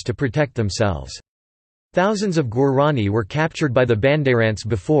little means to protect themselves. Thousands of Guarani were captured by the Bandeirantes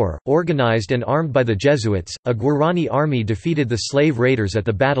before, organized and armed by the Jesuits. A Guarani army defeated the slave raiders at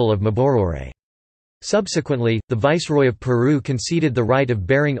the Battle of Mbororo. Subsequently, the Viceroy of Peru conceded the right of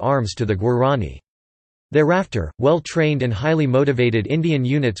bearing arms to the Guarani. Thereafter, well-trained and highly motivated Indian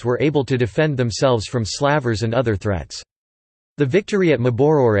units were able to defend themselves from slavers and other threats. The victory at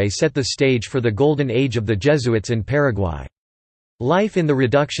Mbororo set the stage for the Golden Age of the Jesuits in Paraguay. Life in the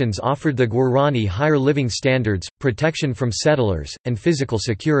reductions offered the Guarani higher living standards, protection from settlers, and physical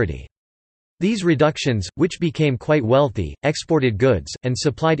security. These reductions, which became quite wealthy, exported goods, and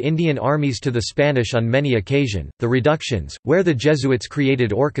supplied Indian armies to the Spanish on many occasions. The reductions, where the Jesuits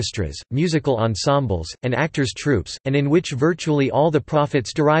created orchestras, musical ensembles, and actors' troupes, and in which virtually all the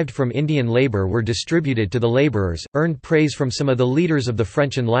profits derived from Indian labor were distributed to the laborers, earned praise from some of the leaders of the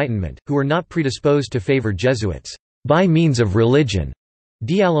French Enlightenment, who were not predisposed to favor Jesuits by means of religion.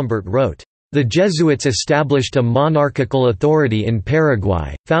 D'Alembert wrote, "The Jesuits established a monarchical authority in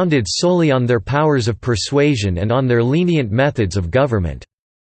Paraguay, founded solely on their powers of persuasion and on their lenient methods of government.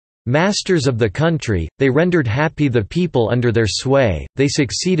 Masters of the country, they rendered happy the people under their sway, they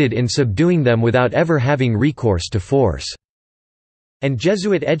succeeded in subduing them without ever having recourse to force." And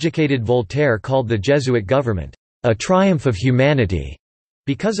Jesuit-educated Voltaire called the Jesuit government, "a triumph of humanity."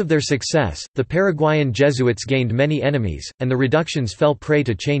 Because of their success, the Paraguayan Jesuits gained many enemies, and the reductions fell prey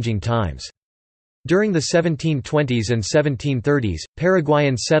to changing times. During the 1720s and 1730s,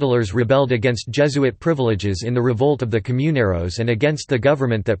 Paraguayan settlers rebelled against Jesuit privileges in the revolt of the Comuneros and against the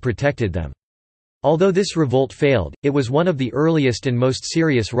government that protected them. Although this revolt failed, it was one of the earliest and most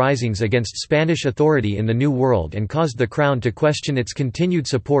serious risings against Spanish authority in the New World and caused the Crown to question its continued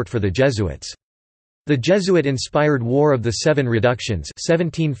support for the Jesuits. The Jesuit-inspired War of the Seven Reductions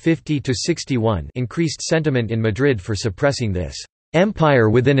 1750–61 increased sentiment in Madrid for suppressing this "empire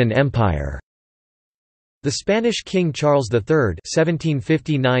within an empire." The Spanish King Charles III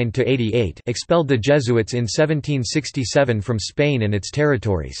 (1759–88) expelled the Jesuits in 1767 from Spain and its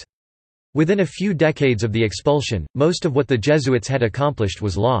territories. Within a few decades of the expulsion, most of what the Jesuits had accomplished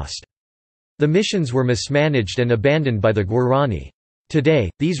was lost. The missions were mismanaged and abandoned by the Guarani. Today,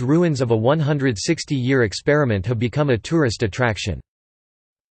 these ruins of a 160-year experiment have become a tourist attraction.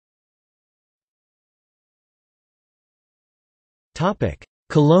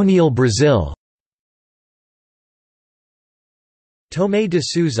 Colonial Brazil. Tomé de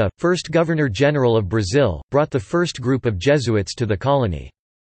Souza, first Governor-General of Brazil, brought the first group of Jesuits to the colony.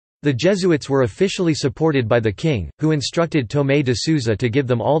 The Jesuits were officially supported by the king, who instructed Tomé de Souza to give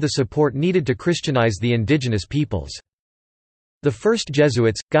them all the support needed to Christianize the indigenous peoples. The first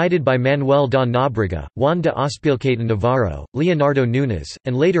Jesuits, guided by Manuel da Nóbrega, Juan de Ospilcate Navarro, Leonardo Nunes,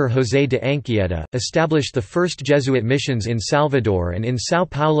 and later José de Anchieta, established the first Jesuit missions in Salvador and in São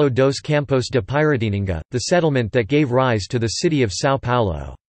Paulo dos Campos de Piratininga, the settlement that gave rise to the city of São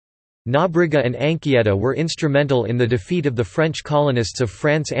Paulo. Nóbrega and Anchieta were instrumental in the defeat of the French colonists of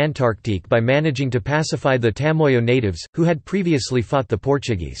France Antarctique by managing to pacify the Tamoio natives, who had previously fought the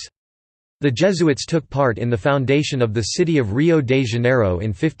Portuguese. The Jesuits took part in the foundation of the city of Rio de Janeiro in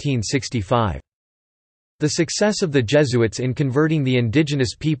 1565. The success of the Jesuits in converting the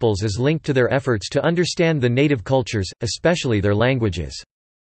indigenous peoples is linked to their efforts to understand the native cultures, especially their languages.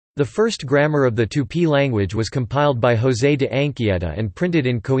 The first grammar of the Tupi language was compiled by José de Anchieta and printed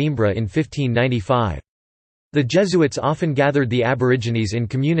in Coimbra in 1595. The Jesuits often gathered the Aborigines in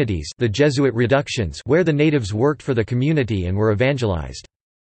communities, the Jesuit reductions, where the natives worked for the community and were evangelized.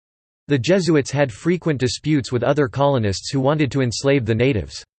 The Jesuits had frequent disputes with other colonists who wanted to enslave the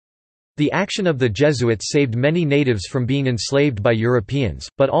natives. The action of the Jesuits saved many natives from being enslaved by Europeans,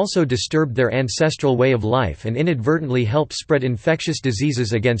 but also disturbed their ancestral way of life and inadvertently helped spread infectious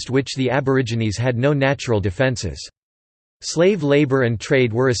diseases against which the Aborigines had no natural defenses. Slave labor and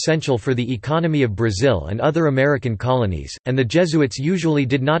trade were essential for the economy of Brazil and other American colonies, and the Jesuits usually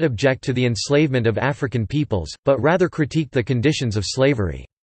did not object to the enslavement of African peoples, but rather critiqued the conditions of slavery.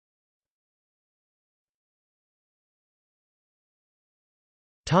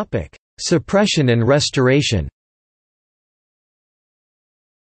 Suppression and restoration.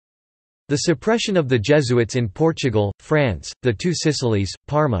 The suppression of the Jesuits in Portugal, France, the Two Sicilies,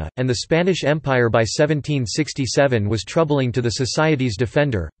 Parma, and the Spanish Empire by 1767 was troubling to the Society's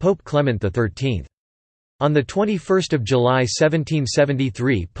defender, Pope Clement XIII. On 21 July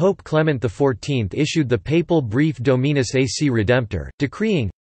 1773 Pope Clement XIV issued the papal brief Dominus AC Redemptor, decreeing,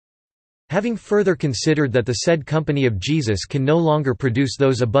 having further considered that the said Company of Jesus can no longer produce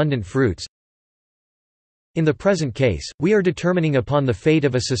those abundant fruits, in the present case, we are determining upon the fate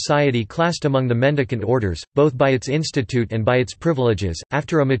of a society classed among the mendicant orders, both by its institute and by its privileges.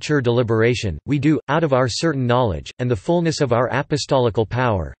 After a mature deliberation, we do, out of our certain knowledge, and the fullness of our apostolical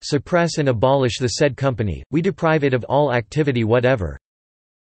power, suppress and abolish the said company, we deprive it of all activity whatever.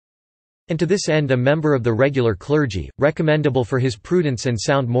 And to this end a member of the regular clergy, recommendable for his prudence and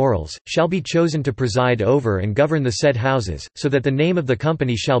sound morals, shall be chosen to preside over and govern the said houses, so that the name of the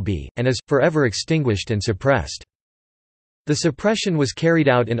company shall be, and is, forever extinguished and suppressed. The suppression was carried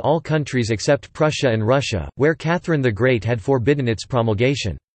out in all countries except Prussia and Russia, where Catherine the Great had forbidden its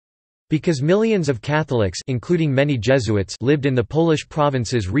promulgation. Because millions of Catholics, including many Jesuits, lived in the Polish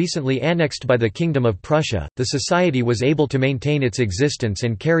provinces recently annexed by the Kingdom of Prussia, the society was able to maintain its existence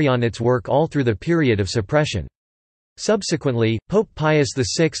and carry on its work all through the period of suppression. Subsequently, Pope Pius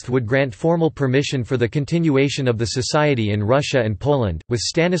VI would grant formal permission for the continuation of the society in Russia and Poland, with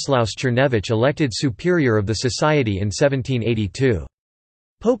Stanislaus Czernewicz elected superior of the society in 1782.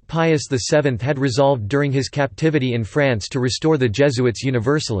 Pope Pius VII had resolved during his captivity in France to restore the Jesuits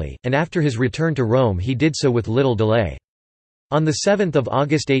universally, and after his return to Rome he did so with little delay. On 7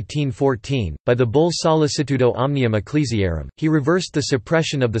 August 1814, by the bull Sollicitudo Omnium Ecclesiarum, he reversed the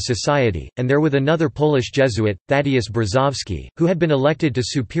suppression of the society, and therewith another Polish Jesuit, Thaddeus Brzozowski, who had been elected to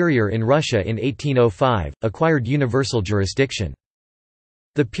superior in Russia in 1805, acquired universal jurisdiction.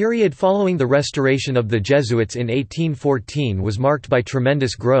 The period following the restoration of the Jesuits in 1814 was marked by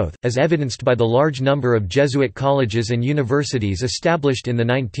tremendous growth, as evidenced by the large number of Jesuit colleges and universities established in the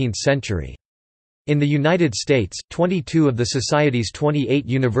 19th century. In the United States, 22 of the Society's 28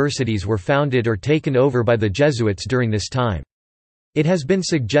 universities were founded or taken over by the Jesuits during this time. It has been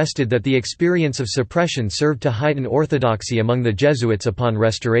suggested that the experience of suppression served to heighten orthodoxy among the Jesuits upon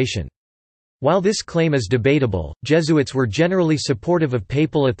restoration. While this claim is debatable, Jesuits were generally supportive of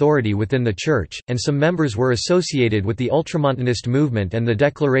papal authority within the Church, and some members were associated with the Ultramontanist movement and the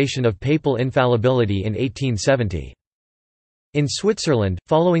declaration of papal infallibility in 1870. In Switzerland,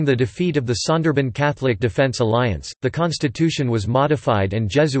 following the defeat of the Sonderban Catholic Defense Alliance, the constitution was modified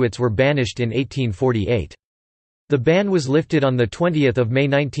and Jesuits were banished in 1848. The ban was lifted on 20 May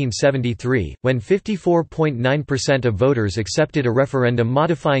 1973, when 54.9% of voters accepted a referendum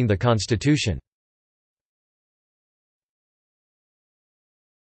modifying the constitution.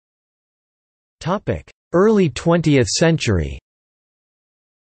 Early 20th century.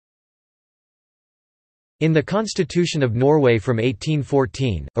 In the Constitution of Norway from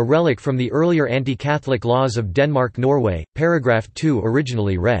 1814, a relic from the earlier anti-Catholic laws of Denmark-Norway, paragraph 2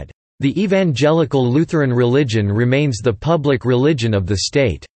 originally read, "The evangelical Lutheran religion remains the public religion of the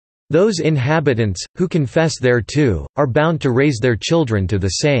state. Those inhabitants, who confess thereto, are bound to raise their children to the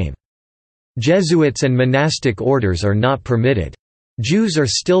same. Jesuits and monastic orders are not permitted. Jews are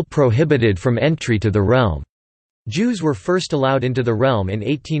still prohibited from entry to the realm." Jews were first allowed into the realm in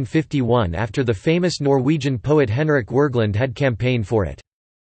 1851 after the famous Norwegian poet Henrik Wergeland had campaigned for it.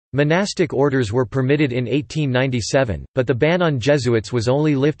 Monastic orders were permitted in 1897, but the ban on Jesuits was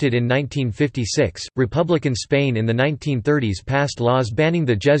only lifted in 1956. Republican Spain in the 1930s passed laws banning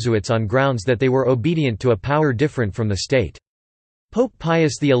the Jesuits on grounds that they were obedient to a power different from the state. Pope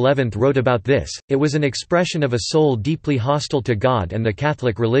Pius XI wrote about this, "It was an expression of a soul deeply hostile to God and the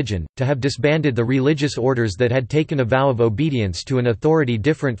Catholic religion, to have disbanded the religious orders that had taken a vow of obedience to an authority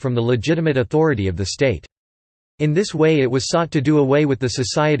different from the legitimate authority of the state. In this way it was sought to do away with the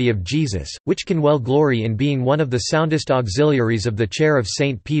Society of Jesus, which can well glory in being one of the soundest auxiliaries of the chair of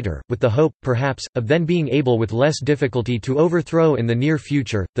St. Peter, with the hope, perhaps, of then being able with less difficulty to overthrow in the near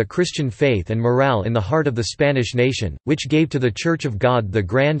future, the Christian faith and morale in the heart of the Spanish nation, which gave to the Church of God the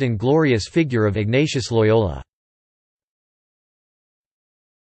grand and glorious figure of Ignatius Loyola."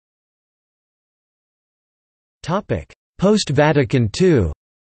 Post-Vatican II.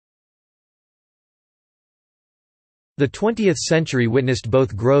 The 20th century witnessed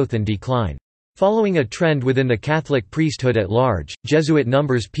both growth and decline. Following a trend within the Catholic priesthood at large, Jesuit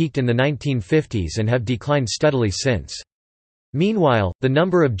numbers peaked in the 1950s and have declined steadily since. Meanwhile, the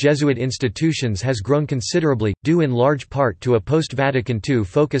number of Jesuit institutions has grown considerably, due in large part to a post-Vatican II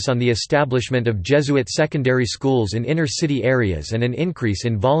focus on the establishment of Jesuit secondary schools in inner-city areas and an increase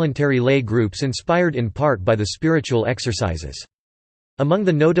in voluntary lay groups inspired in part by the spiritual exercises. Among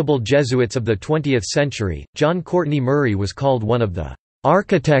the notable Jesuits of the 20th century, John Courtney Murray was called one of the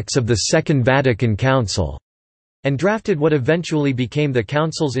 "architects of the Second Vatican Council." and drafted what eventually became the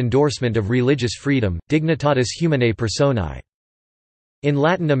Council's endorsement of religious freedom, Dignitatis Humanae Personae. In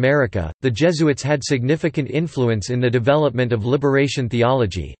Latin America, the Jesuits had significant influence in the development of liberation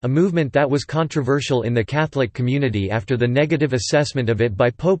theology, a movement that was controversial in the Catholic community after the negative assessment of it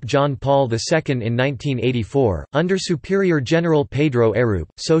by Pope John Paul II in 1984. Under Superior General Pedro Erupe,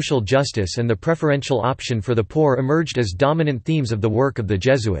 social justice and the preferential option for the poor emerged as dominant themes of the work of the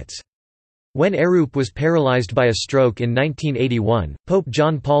Jesuits. When Erupe was paralyzed by a stroke in 1981, Pope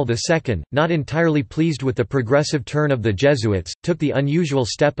John Paul II, not entirely pleased with the progressive turn of the Jesuits, took the unusual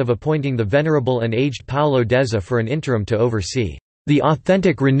step of appointing the venerable and aged Paulo Deza for an interim to oversee the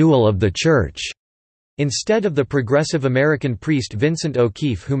authentic renewal of the Church, instead of the progressive American priest Vincent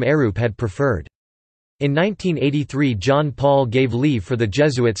O'Keefe whom Erupe had preferred. In 1983 John Paul gave leave for the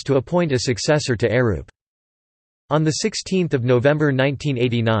Jesuits to appoint a successor to Erupe. On 16 November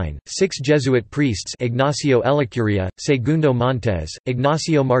 1989, 6 Jesuit priests Ignacio Ellacuria, Segundo Montes,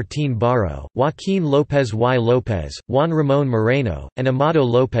 Ignacio Martín Barro, Joaquín López y López, Juan Ramón Moreno, and Amado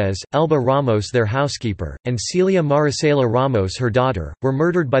López, Elba Ramos their housekeeper, and Celia Maricela Ramos her daughter, were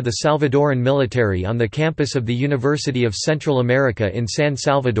murdered by the Salvadoran military on the campus of the University of Central America in San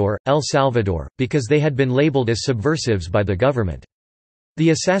Salvador, El Salvador, because they had been labeled as subversives by the government.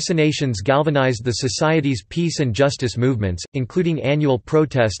 The assassinations galvanized the Society's peace and justice movements, including annual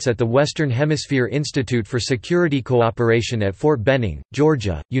protests at the Western Hemisphere Institute for Security Cooperation at Fort Benning,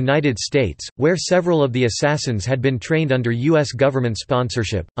 Georgia, United States, where several of the assassins had been trained under U.S. government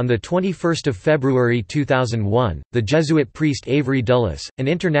sponsorship. On 21 February 2001, the Jesuit priest Avery Dulles, an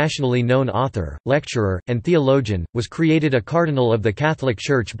internationally known author, lecturer, and theologian, was created a cardinal of the Catholic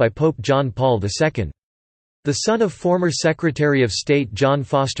Church by Pope John Paul II. The son of former Secretary of State John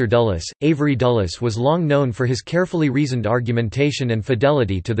Foster Dulles, Avery Dulles was long known for his carefully reasoned argumentation and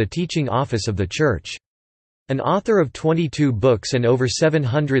fidelity to the teaching office of the Church. An author of 22 books and over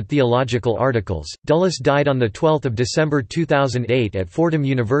 700 theological articles, Dulles died on 12 December 2008 at Fordham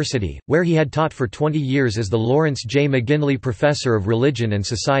University, where he had taught for 20 years as the Lawrence J. McGinley Professor of Religion and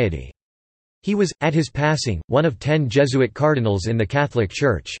Society. He was, at his passing, one of 10 Jesuit cardinals in the Catholic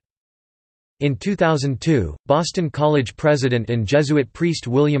Church. In 2002, Boston College president and Jesuit priest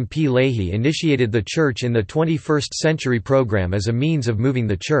William P. Leahy initiated the Church in the 21st Century program as a means of moving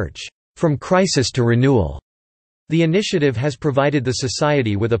the Church from crisis to renewal. The initiative has provided the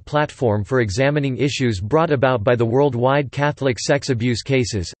Society with a platform for examining issues brought about by the worldwide Catholic sex abuse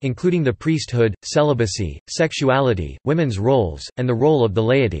cases, including the priesthood, celibacy, sexuality, women's roles, and the role of the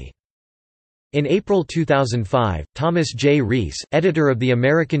laity. In April 2005, Thomas J. Rees, editor of the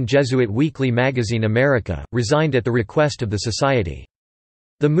American Jesuit weekly magazine America, resigned at the request of the Society.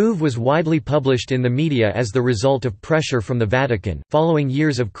 The move was widely published in the media as the result of pressure from the Vatican, following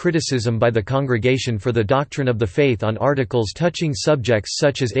years of criticism by the Congregation for the Doctrine of the Faith on articles touching subjects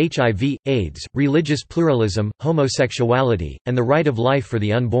such as HIV, AIDS, religious pluralism, homosexuality, and the right of life for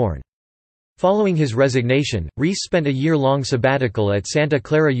the unborn. Following his resignation, Rees spent a year-long sabbatical at Santa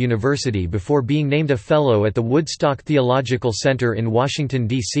Clara University before being named a Fellow at the Woodstock Theological Center in Washington,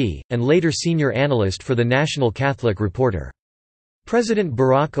 D.C., and later senior analyst for the National Catholic Reporter. President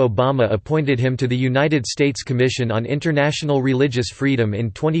Barack Obama appointed him to the United States Commission on International Religious Freedom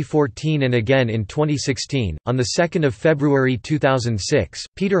in 2014 and again in 2016. On 2 February 2006,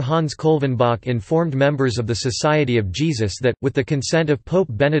 Peter Hans Kolvenbach informed members of the Society of Jesus that, with the consent of Pope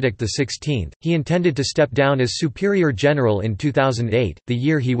Benedict XVI, he intended to step down as Superior General in 2008, the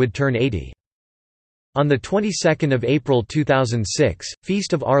year he would turn 80. On the 22nd of April 2006,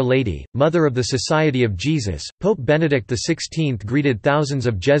 Feast of Our Lady, Mother of the Society of Jesus, Pope Benedict XVI greeted thousands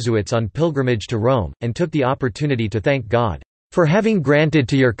of Jesuits on pilgrimage to Rome, and took the opportunity to thank God for having granted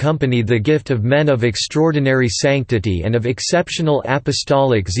to your company the gift of men of extraordinary sanctity and of exceptional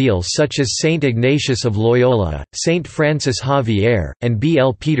apostolic zeal such as Saint Ignatius of Loyola, Saint Francis Xavier, and B.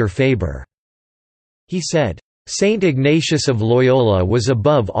 L. Peter Faber. He said, Saint Ignatius of Loyola was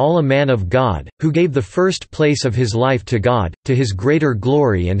above all a man of God, who gave the first place of his life to God, to his greater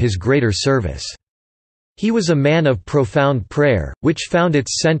glory and his greater service. He was a man of profound prayer, which found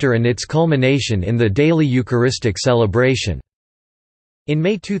its center and its culmination in the daily Eucharistic celebration. In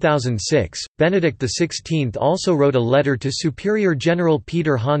May 2006, Benedict XVI also wrote a letter to Superior General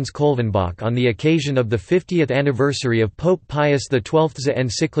Peter Hans Kolvenbach on the occasion of the 50th anniversary of Pope Pius XII's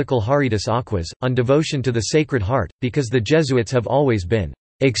encyclical Haritas Aquas, on devotion to the Sacred Heart, because the Jesuits have always been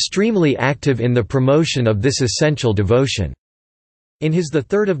extremely active in the promotion of this essential devotion. In his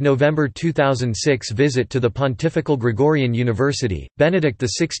 3 November 2006 visit to the Pontifical Gregorian University, Benedict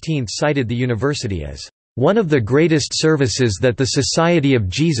XVI cited the university as one of the greatest services that the Society of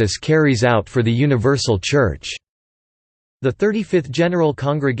Jesus carries out for the Universal Church. The 35th General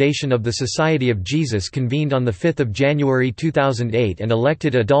Congregation of the Society of Jesus convened on 5 January 2008 and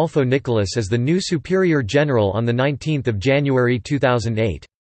elected Adolfo Nicolas as the new Superior General on 19 January 2008.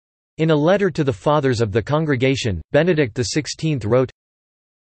 In a letter to the Fathers of the Congregation, Benedict XVI wrote,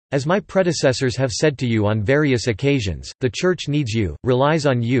 "As my predecessors have said to you on various occasions, the Church needs you, relies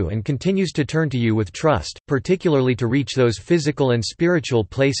on you and continues to turn to you with trust, particularly to reach those physical and spiritual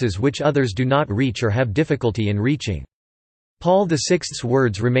places which others do not reach or have difficulty in reaching. Paul VI's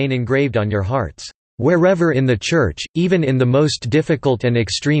words remain engraved on your hearts. Wherever in the Church, even in the most difficult and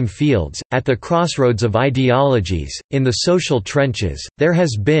extreme fields, at the crossroads of ideologies, in the social trenches, there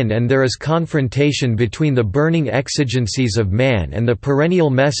has been and there is confrontation between the burning exigencies of man and the perennial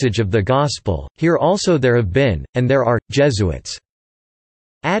message of the Gospel, here also there have been, and there are, Jesuits."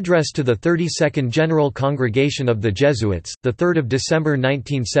 Address to the 32nd General Congregation of the Jesuits, 3 December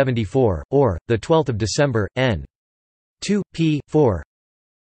 1974, or, 12 December, n. 2, p. 4.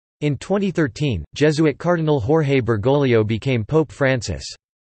 In 2013, Jesuit Cardinal Jorge Bergoglio became Pope Francis.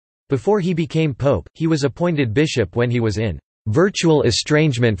 Before he became pope, he was appointed bishop when he was in virtual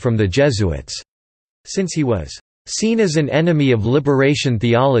estrangement from the Jesuits, since he was seen as an enemy of liberation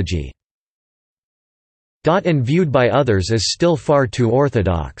theology and viewed by others as still far too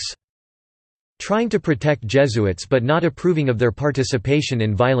orthodox, trying to protect Jesuits but not approving of their participation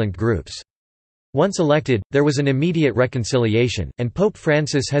in violent groups. Once elected, there was an immediate reconciliation, and Pope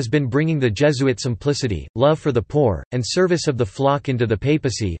Francis has been bringing the Jesuit simplicity, love for the poor, and service of the flock into the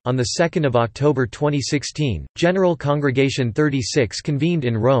papacy. On 2 October 2016, General Congregation 36 convened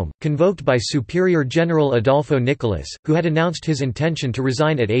in Rome, convoked by Superior General Adolfo Nicolas, who had announced his intention to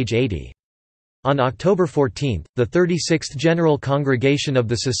resign at age 80. On October 14, the 36th General Congregation of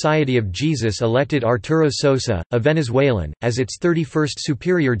the Society of Jesus elected Arturo Sosa, a Venezuelan, as its 31st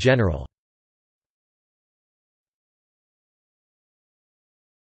Superior General.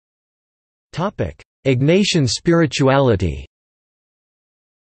 Ignatian spirituality.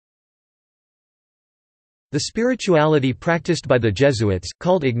 The spirituality practiced by the Jesuits,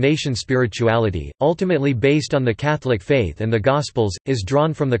 called Ignatian spirituality, ultimately based on the Catholic faith and the Gospels, is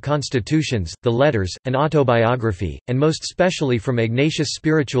drawn from the constitutions, the letters, and autobiography, and most specially from Ignatius'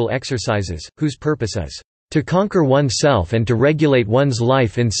 spiritual exercises, whose purpose is to conquer oneself and to regulate one's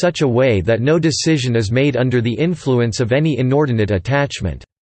life in such a way that no decision is made under the influence of any inordinate attachment.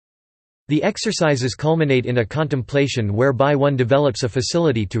 The exercises culminate in a contemplation whereby one develops a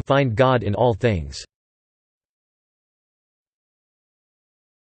facility to find God in all things.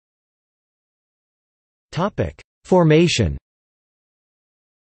 Formation.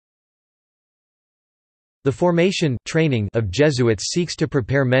 The formation training of Jesuits seeks to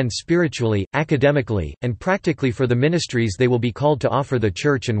prepare men spiritually, academically, and practically for the ministries they will be called to offer the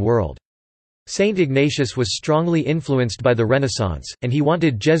Church and world. Saint Ignatius was strongly influenced by the Renaissance, and he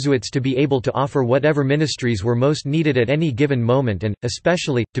wanted Jesuits to be able to offer whatever ministries were most needed at any given moment and,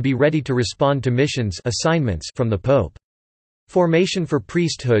 especially, to be ready to respond to missions assignments from the Pope. Formation for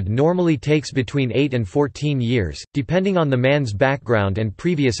priesthood normally takes between 8 and 14 years, depending on the man's background and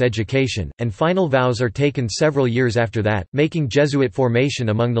previous education, and final vows are taken several years after that, making Jesuit formation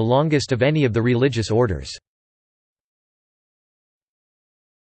among the longest of any of the religious orders.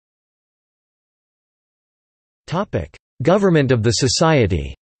 Government of the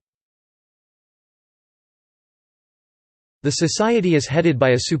Society. The Society is headed by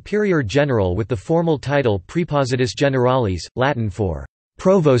a Superior General with the formal title Prepositus Generalis, Latin for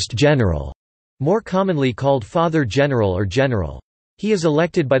Provost General, more commonly called Father General or General. He is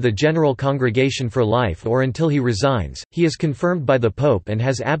elected by the General Congregation for life or until he resigns. He is confirmed by the Pope and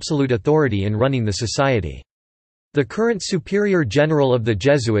has absolute authority in running the Society. The current Superior General of the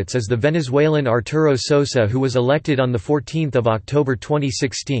Jesuits is the Venezuelan Arturo Sosa, who was elected on 14 October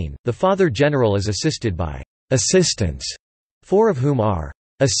 2016. The Father General is assisted by assistants, 4 of whom are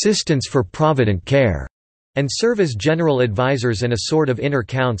assistants for provident care, and serve as general advisors and a sort of inner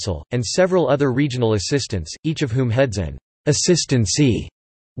council, and several other regional assistants, each of whom heads an assistancy,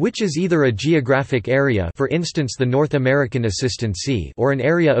 which is either a geographic area, for instance the North American assistancy, or an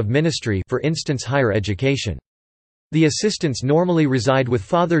area of ministry, for instance higher education. The assistants normally reside with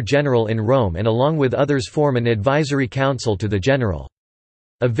Father General in Rome and along with others form an advisory council to the General.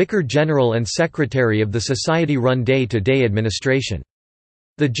 A Vicar General and Secretary of the Society run day-to-day administration.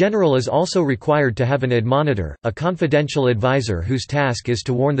 The General is also required to have an admonitor, a confidential advisor whose task is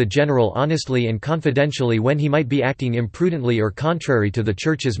to warn the General honestly and confidentially when he might be acting imprudently or contrary to the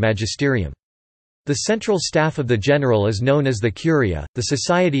Church's magisterium. The central staff of the General is known as the Curia. The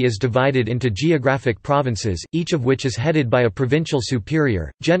Society is divided into geographic provinces, each of which is headed by a provincial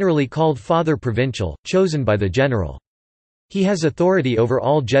superior, generally called Father Provincial, chosen by the General. He has authority over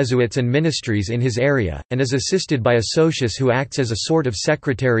all Jesuits and ministries in his area, and is assisted by a socius who acts as a sort of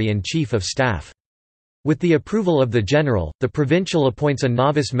secretary and chief of staff. With the approval of the general, the provincial appoints a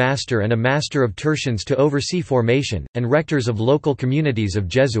novice master and a master of tertians to oversee formation, and rectors of local communities of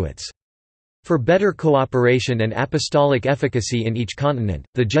Jesuits. For better cooperation and apostolic efficacy in each continent,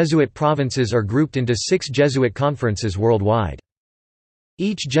 the Jesuit provinces are grouped into 6 Jesuit conferences worldwide.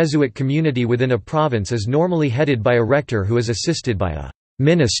 Each Jesuit community within a province is normally headed by a rector who is assisted by a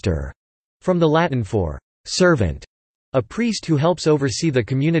minister, from the Latin for servant, a priest who helps oversee the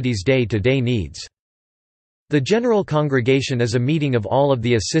community's day-to-day needs. The General Congregation is a meeting of all of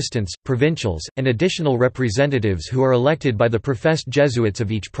the assistants, provincials, and additional representatives who are elected by the professed Jesuits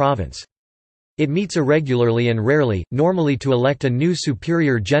of each province. It meets irregularly and rarely, normally to elect a new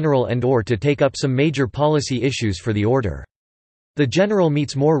superior general and/or to take up some major policy issues for the order. The general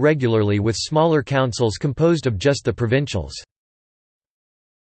meets more regularly with smaller councils composed of just the provincials.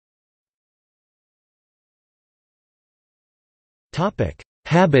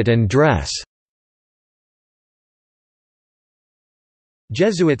 Habit and dress.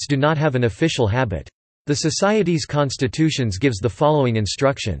 Jesuits do not have an official habit. The Society's constitutions gives the following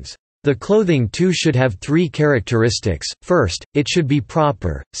instructions. The clothing too should have 3 characteristics: first, it should be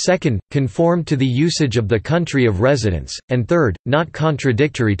proper; second, conform to the usage of the country of residence; and third, not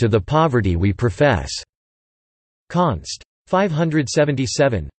contradictory to the poverty we profess. Const.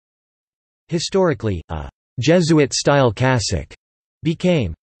 577. Historically, a Jesuit-style cassock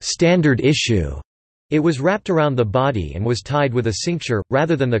became standard issue. It was wrapped around the body and was tied with a cincture,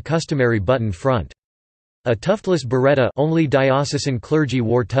 rather than the customary buttoned front. A tuftless beretta, only diocesan clergy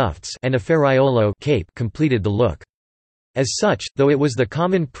wore tufts, and a ferraiolo cape completed the look. As such, though it was the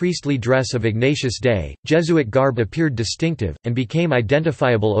common priestly dress of Ignatius' day, Jesuit garb appeared distinctive, and became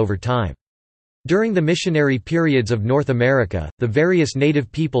identifiable over time. During the missionary periods of North America, the various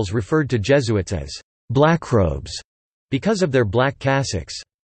native peoples referred to Jesuits as blackrobes because of their black cassocks.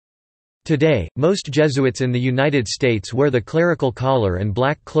 Today, most Jesuits in the United States wear the clerical collar and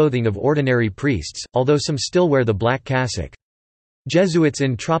black clothing of ordinary priests, although some still wear the black cassock. Jesuits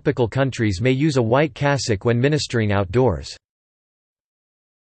in tropical countries may use a white cassock when ministering outdoors.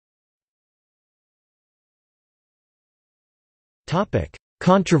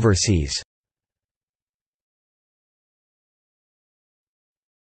 Controversies.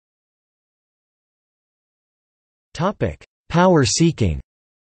 Power-seeking.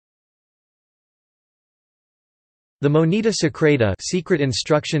 The Monita Secreta, Secret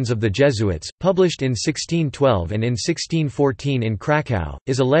Instructions of the Jesuits, published in 1612 and in 1614 in Krakow,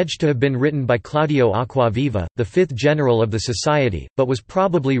 is alleged to have been written by Claudio Acquaviva, the 5th general of the Society, but was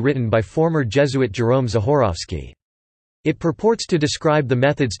probably written by former Jesuit Jerome Zahorowski. It purports to describe the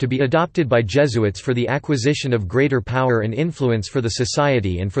methods to be adopted by Jesuits for the acquisition of greater power and influence for the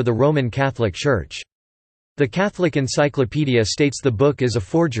Society and for the Roman Catholic Church. The Catholic Encyclopedia states the book is a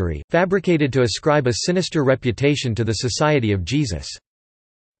forgery, fabricated to ascribe a sinister reputation to the Society of Jesus.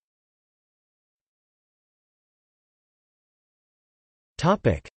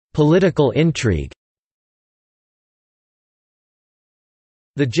 Political intrigue.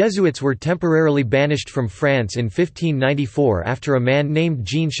 The Jesuits were temporarily banished from France in 1594 after a man named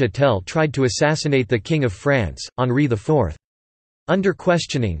Jean Châtel tried to assassinate the King of France, Henri IV. Under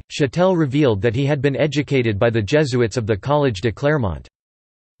questioning, Châtel revealed that he had been educated by the Jesuits of the Collège de Clermont.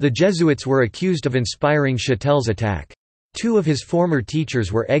 The Jesuits were accused of inspiring Châtel's attack. 2 of his former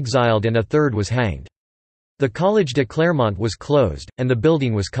teachers were exiled and a third was hanged. The Collège de Clermont was closed, and the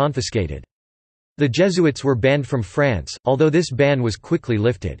building was confiscated. The Jesuits were banned from France, although this ban was quickly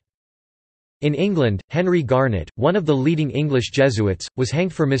lifted. In England, Henry Garnet, one of the leading English Jesuits, was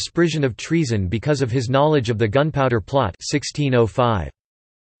hanged for misprision of treason because of his knowledge of the Gunpowder Plot 1605.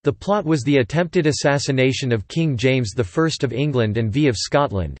 The plot was the attempted assassination of King James I of England and V of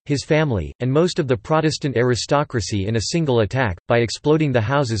Scotland, his family, and most of the Protestant aristocracy in a single attack, by exploding the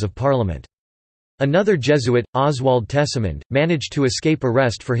Houses of Parliament. Another Jesuit, Oswald Tessemond, managed to escape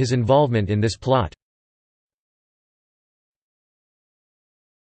arrest for his involvement in this plot.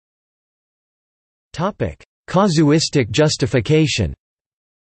 Casuistic justification.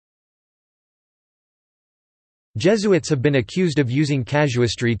 Jesuits have been accused of using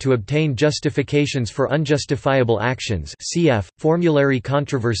casuistry to obtain justifications for unjustifiable actions, cf. Formulary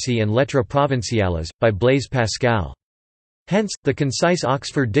Controversies and Lettres Provinciales, by Blaise Pascal. Hence, the concise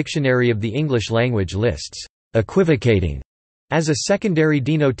Oxford Dictionary of the English language lists equivocating as a secondary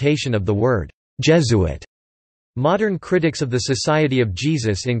denotation of the word Jesuit. Modern critics of the Society of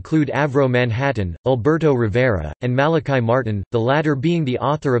Jesus include Avro Manhattan, Alberto Rivera, and Malachi Martin, the latter being the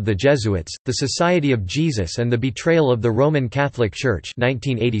author of The Jesuits, The Society of Jesus and the Betrayal of the Roman Catholic Church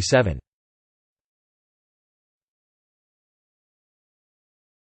 1987.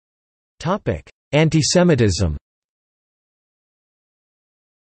 Anti-Semitism.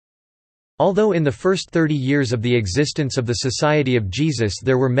 Although in the first 30 years of the existence of the Society of Jesus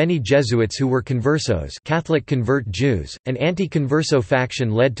there were many Jesuits who were conversos, Catholic convert Jews, an anti-converso faction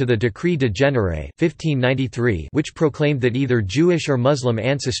led to the Decree de Genere 1593, which proclaimed that either Jewish or Muslim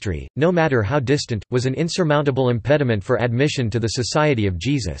ancestry, no matter how distant, was an insurmountable impediment for admission to the Society of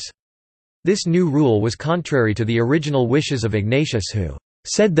Jesus. This new rule was contrary to the original wishes of Ignatius, who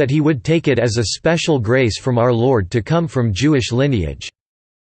said that he would take it as a special grace from our Lord to come from Jewish lineage.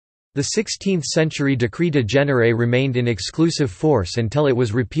 The 16th-century Decree de Genere remained in exclusive force until it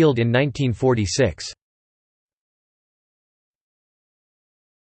was repealed in 1946.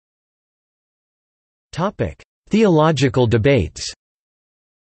 Theological debates.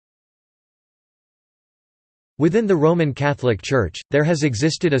 Within the Roman Catholic Church, there has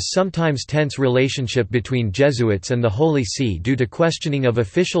existed a sometimes tense relationship between Jesuits and the Holy See due to questioning of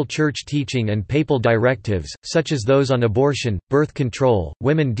official church teaching and papal directives, such as those on abortion, birth control,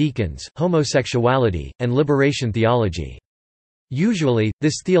 women deacons, homosexuality, and liberation theology. Usually,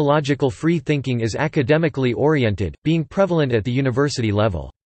 this theological free thinking is academically oriented, being prevalent at the university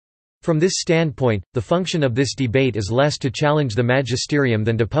level. From this standpoint, the function of this debate is less to challenge the magisterium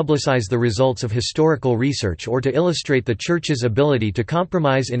than to publicize the results of historical research or to illustrate the Church's ability to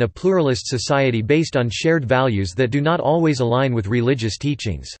compromise in a pluralist society based on shared values that do not always align with religious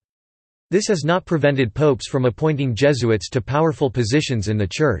teachings. This has not prevented popes from appointing Jesuits to powerful positions in the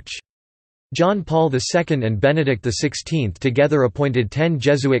Church. John Paul II and Benedict XVI together appointed 10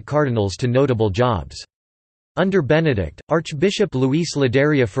 Jesuit cardinals to notable jobs. Under Benedict, Archbishop Luis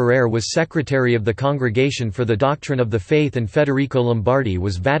Ladaria Ferrer was secretary of the Congregation for the Doctrine of the Faith and Federico Lombardi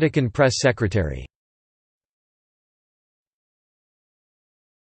was Vatican press secretary.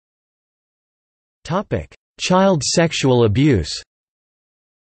 Child sexual abuse.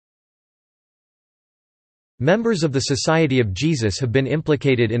 Members of the Society of Jesus have been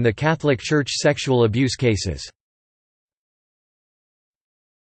implicated in the Catholic Church sexual abuse cases.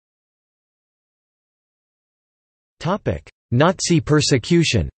 Nazi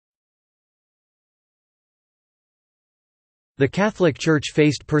persecution. The Catholic Church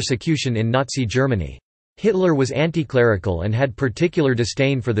faced persecution in Nazi Germany. Hitler was anticlerical and had particular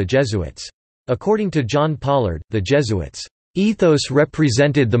disdain for the Jesuits. According to John Pollard, the Jesuits' ethos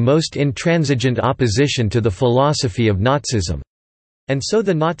represented the most intransigent opposition to the philosophy of Nazism, and so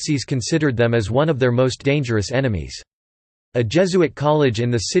the Nazis considered them as one of their most dangerous enemies. A Jesuit college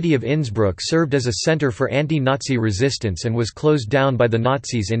in the city of Innsbruck served as a center for anti-Nazi resistance and was closed down by the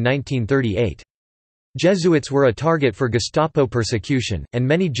Nazis in 1938. Jesuits were a target for Gestapo persecution, and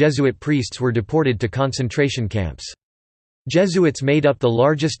many Jesuit priests were deported to concentration camps. Jesuits made up the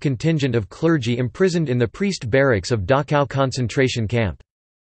largest contingent of clergy imprisoned in the priest barracks of Dachau concentration camp.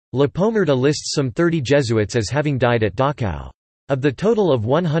 La Pomerda lists some 30 Jesuits as having died at Dachau. Of the total of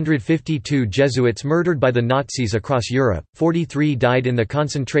 152 Jesuits murdered by the Nazis across Europe, 43 died in the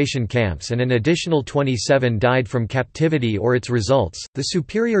concentration camps and an additional 27 died from captivity or its results. The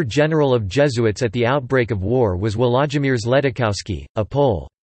superior general of Jesuits at the outbreak of war was Włodzimierz Ledakowski, a Pole.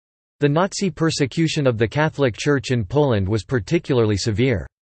 The Nazi persecution of the Catholic Church in Poland was particularly severe.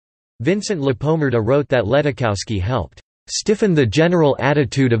 Vincent La Pomerda wrote that Ledakowski helped stiffen the general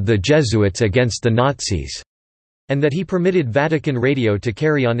attitude of the Jesuits against the Nazis, and that he permitted Vatican Radio to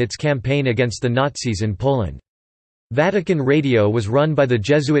carry on its campaign against the Nazis in Poland. Vatican Radio was run by the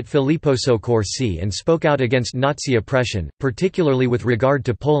Jesuit Filippo Soccorsi and spoke out against Nazi oppression, particularly with regard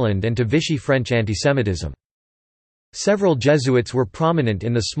to Poland and to Vichy French antisemitism. Several Jesuits were prominent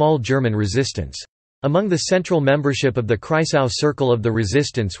in the small German resistance. Among the central membership of the Kreisau Circle of the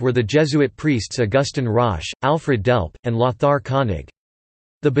Resistance were the Jesuit priests Augustin Rosch, Alfred Delp, and Lothar Koenig.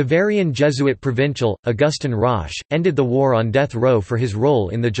 The Bavarian Jesuit provincial, Augustin Rosch, ended the war on death row for his role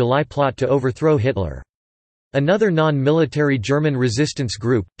in the July plot to overthrow Hitler. Another non-military German resistance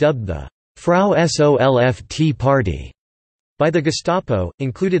group, dubbed the Frau Solft Party by the Gestapo,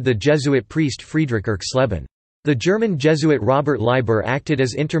 included the Jesuit priest Friedrich Erxleben. The German Jesuit Robert Leiber acted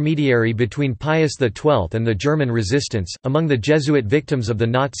as intermediary between Pius XII and the German resistance. Among the Jesuit victims of the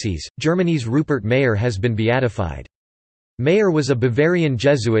Nazis, Germany's Rupert Mayer has been beatified. Mayer was a Bavarian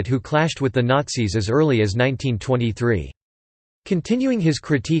Jesuit who clashed with the Nazis as early as 1923. Continuing his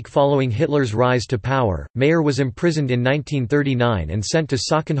critique following Hitler's rise to power, Mayer was imprisoned in 1939 and sent to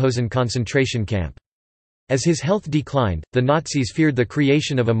Sachsenhausen concentration camp. As his health declined, the Nazis feared the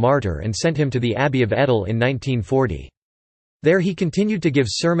creation of a martyr and sent him to the Abbey of Edel in 1940. There he continued to give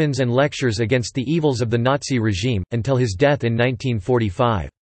sermons and lectures against the evils of the Nazi regime, until his death in 1945.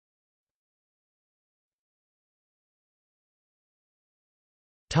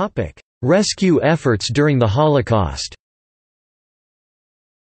 Rescue efforts during the Holocaust.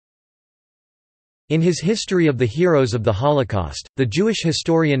 In his History of the Heroes of the Holocaust, the Jewish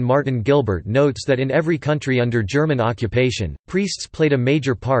historian Martin Gilbert notes that in every country under German occupation, priests played a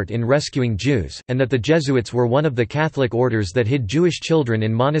major part in rescuing Jews, and that the Jesuits were one of the Catholic orders that hid Jewish children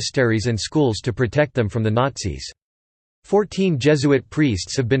in monasteries and schools to protect them from the Nazis. 14 Jesuit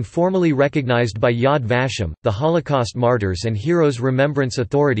priests have been formally recognized by Yad Vashem, the Holocaust Martyrs and Heroes Remembrance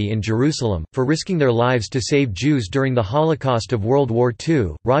Authority in Jerusalem, for risking their lives to save Jews during the Holocaust of World War II.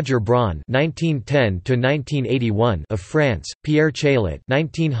 Roger Braun (1910–1981) of France, Pierre Chaillet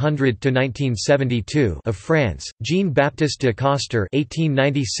 (1900–1972) of France, Jean-Baptiste de Coster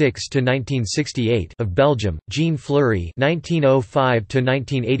 (1896–1968) of Belgium, Jean Fleury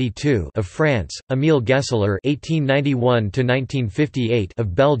 (1905–1982) of France, Émile Gesseler (1891–1958)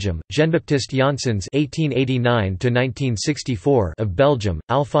 of Belgium, Jean-Baptiste Janssens (1889–1964) of Belgium,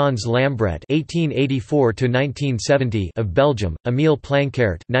 Alphonse Lambret (1884–1970) of Belgium, Émile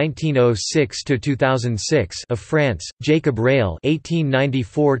Planckaert (1906–2006) of France, Jacob Rail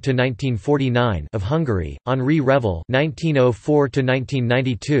 (1894–1949) of Hungary, Henri Revel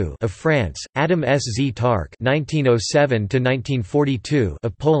 (1904–1992) of France, Adam S. Z. Tark (1907–1942)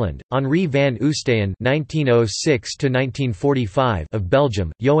 of Poland, Henri van Oosteyen (1906–1945) of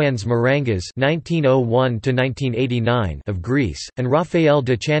Belgium, Joannes Marangas (1901–1989) of Greece, and Raphael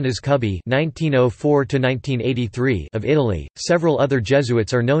de Chanas Cubby (1904–1983) of Italy. Several other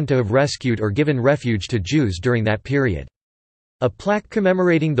Jesuits are known to have rescued or given refuge to Jews during that period. A plaque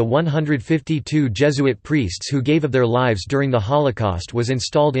commemorating the 152 Jesuit priests who gave of their lives during the Holocaust was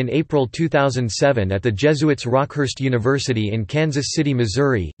installed in April 2007 at the Jesuits' Rockhurst University in Kansas City,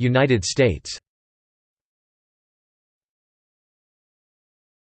 Missouri, United States.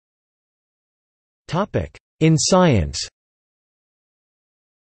 In science.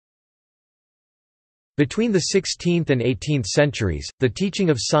 Between the 16th and 18th centuries, the teaching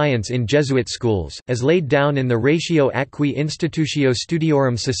of science in Jesuit schools, as laid down in the Ratio Atqui Institutio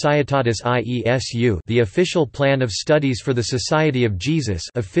Studiorum Societatis Iesu, the official plan of studies for the Society of Jesus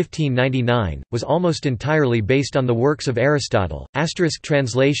of 1599, was almost entirely based on the works of Aristotle.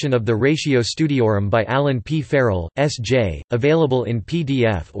 Translation of the Ratio Studiorum by Alan P. Farrell, S.J., available in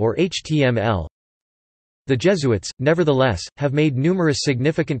PDF or HTML. The Jesuits, nevertheless, have made numerous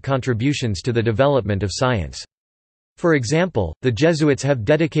significant contributions to the development of science. For example, the Jesuits have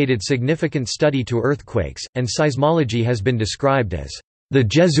dedicated significant study to earthquakes, and seismology has been described as the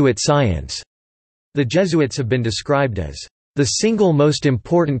Jesuit science. The Jesuits have been described as the single most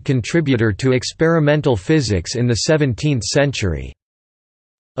important contributor to experimental physics in the 17th century.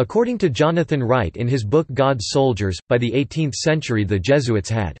 According to Jonathan Wright in his book God's Soldiers, by the 18th century the Jesuits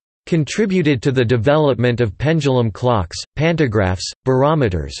had contributed to the development of pendulum clocks, pantographs,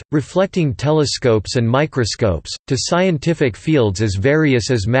 barometers, reflecting telescopes and microscopes, to scientific fields as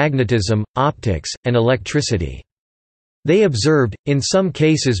various as magnetism, optics, and electricity. They observed, in some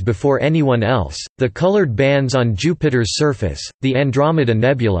cases before anyone else, the colored bands on Jupiter's surface, the Andromeda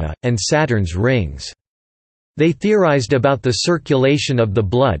Nebula, and Saturn's rings. They theorized about the circulation of the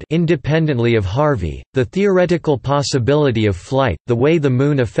blood independently of Harvey, the theoretical possibility of flight, the way the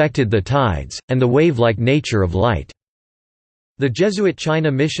moon affected the tides, and the wave-like nature of light. The Jesuit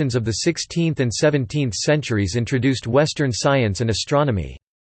China missions of the 16th and 17th centuries introduced Western science and astronomy.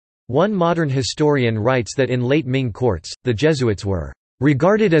 One modern historian writes that in late Ming courts, the Jesuits were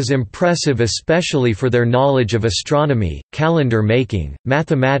regarded as impressive especially for their knowledge of astronomy, calendar making,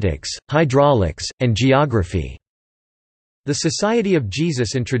 mathematics, hydraulics, and geography. The Society of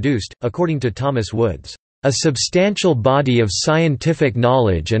Jesus introduced, according to Thomas Woods, a substantial body of scientific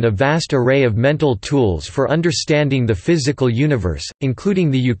knowledge and a vast array of mental tools for understanding the physical universe,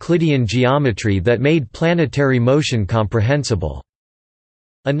 including the Euclidean geometry that made planetary motion comprehensible.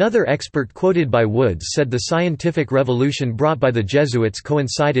 Another expert quoted by Woods said the scientific revolution brought by the Jesuits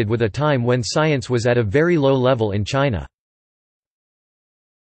coincided with a time when science was at a very low level in China.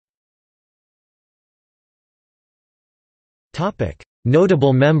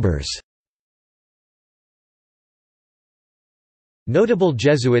 Notable members. Notable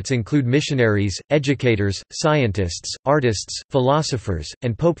Jesuits include missionaries, educators, scientists, artists, philosophers,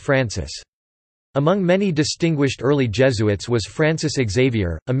 and Pope Francis. Among many distinguished early Jesuits was Francis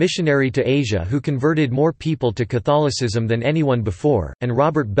Xavier, a missionary to Asia who converted more people to Catholicism than anyone before, and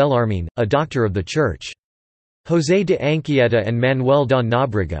Robert Bellarmine, a doctor of the Church. José de Anchieta and Manuel da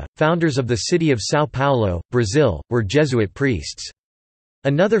Nóbrega, founders of the city of São Paulo, Brazil, were Jesuit priests.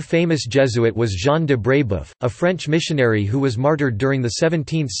 Another famous Jesuit was Jean de Brébeuf, a French missionary who was martyred during the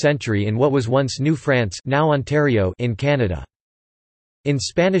 17th century in what was once New France, now Ontario, in Canada. In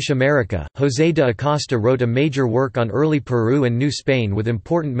Spanish America, José de Acosta wrote a major work on early Peru and New Spain with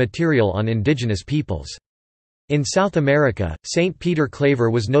important material on indigenous peoples. In South America, Saint Peter Claver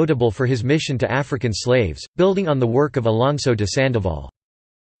was notable for his mission to African slaves, building on the work of Alonso de Sandoval.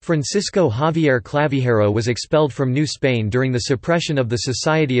 Francisco Javier Clavijero was expelled from New Spain during the suppression of the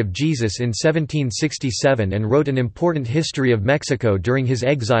Society of Jesus in 1767 and wrote an important history of Mexico during his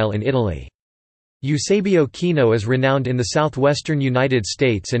exile in Italy. Eusebio Kino is renowned in the southwestern United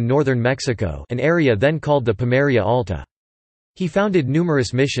States and northern Mexico, an area then called the Pimeria Alta. He founded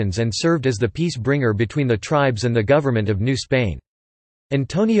numerous missions and served as the peace bringer between the tribes and the government of New Spain.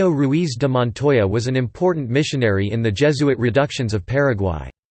 Antonio Ruiz de Montoya was an important missionary in the Jesuit reductions of Paraguay.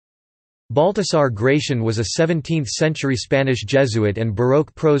 Baltasar Gracian was a 17th-century Spanish Jesuit and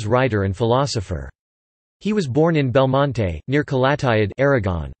Baroque prose writer and philosopher. He was born in Belmonte, near Calatayud,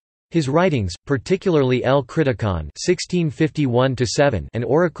 Aragon. His writings, particularly El Criticon (1651–7) and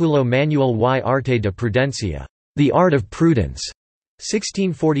Oraculo Manuel y Arte de Prudencia, The Art of Prudence,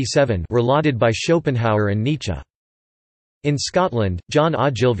 1647, were lauded by Schopenhauer and Nietzsche. In Scotland, John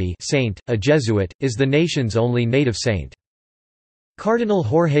Ogilvie, Saint, a Jesuit, is the nation's only native saint. Cardinal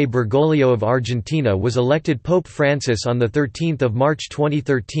Jorge Bergoglio of Argentina was elected Pope Francis on 13 March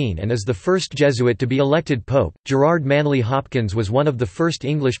 2013 and is the first Jesuit to be elected pope. Gerard Manley Hopkins was one of the first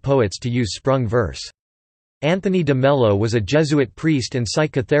English poets to use sprung verse. Anthony de Mello was a Jesuit priest and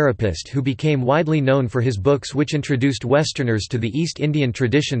psychotherapist who became widely known for his books which introduced Westerners to the East Indian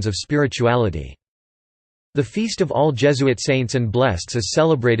traditions of spirituality. The Feast of All Jesuit Saints and Blesseds is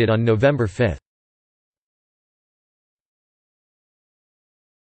celebrated on November 5.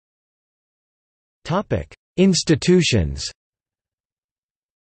 Institutions.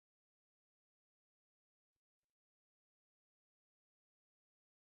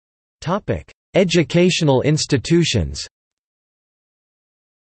 Educational institutions.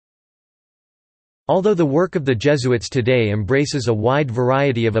 Although the work of the Jesuits today embraces a wide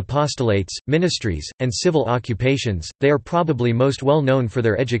variety of apostolates, ministries, and civil occupations, they are probably most well known for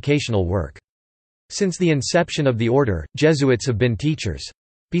their educational work. Since the inception of the order, Jesuits have been teachers.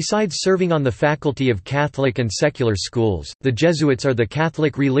 Besides serving on the faculty of Catholic and secular schools, the Jesuits are the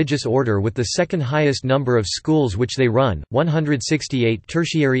Catholic religious order with the second highest number of schools which they run, 168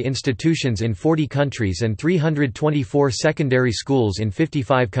 tertiary institutions in 40 countries and 324 secondary schools in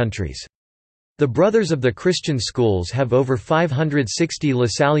 55 countries. The Brothers of the Christian Schools have over 560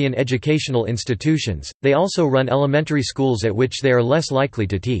 Lasallian educational institutions. They also run elementary schools at which they are less likely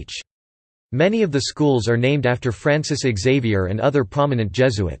to teach. Many of the schools are named after Francis Xavier and other prominent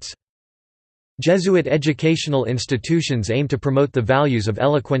Jesuits. Jesuit educational institutions aim to promote the values of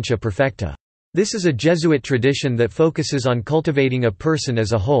eloquentia perfecta. This is a Jesuit tradition that focuses on cultivating a person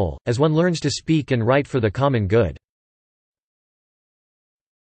as a whole, as one learns to speak and write for the common good.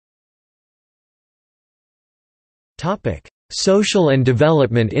 Social and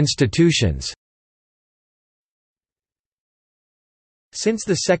development institutions. Since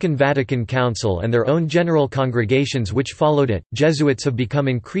the Second Vatican Council and their own general congregations which followed it, Jesuits have become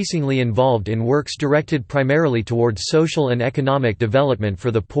increasingly involved in works directed primarily towards social and economic development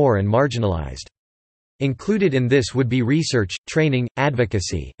for the poor and marginalized. Included in this would be research, training,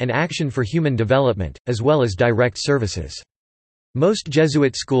 advocacy, and action for human development, as well as direct services. Most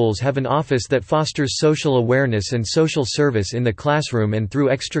Jesuit schools have an office that fosters social awareness and social service in the classroom and through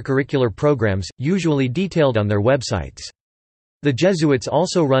extracurricular programs, usually detailed on their websites. The Jesuits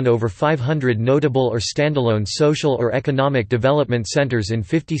also run over 500 notable or standalone social or economic development centers in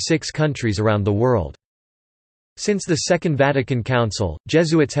 56 countries around the world. Since the Second Vatican Council,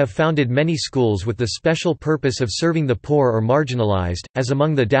 Jesuits have founded many schools with the special purpose of serving the poor or marginalized, as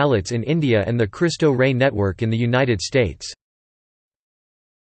among the Dalits in India and the Cristo Rey Network in the United States.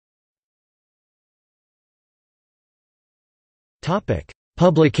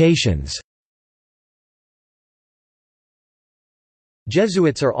 Publications.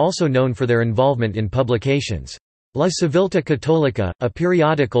 Jesuits are also known for their involvement in publications. La Civiltà Cattolica, a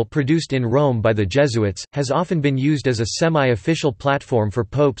periodical produced in Rome by the Jesuits, has often been used as a semi-official platform for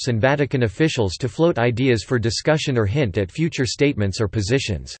popes and Vatican officials to float ideas for discussion or hint at future statements or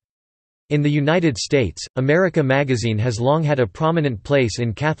positions. In the United States, America magazine has long had a prominent place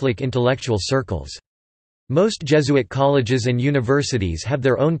in Catholic intellectual circles. Most Jesuit colleges and universities have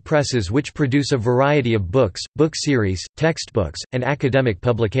their own presses which produce a variety of books, book series, textbooks, and academic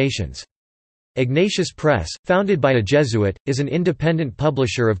publications. Ignatius Press, founded by a Jesuit, is an independent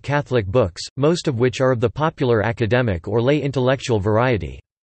publisher of Catholic books, most of which are of the popular academic or lay intellectual variety.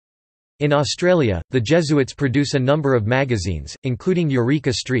 In Australia, the Jesuits produce a number of magazines, including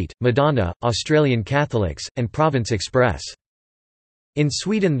Eureka Street, Madonna, Australian Catholics, and Province Express. In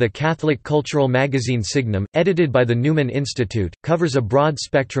Sweden, the Catholic cultural magazine Signum, edited by the Newman Institute, covers a broad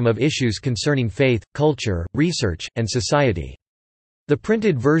spectrum of issues concerning faith, culture, research, and society. The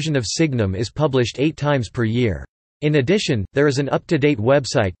printed version of Signum is published 8 times per year. In addition, there is an up-to-date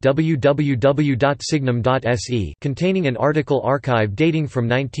website www.signum.se containing an article archive dating from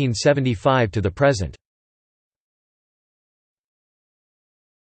 1975 to the present.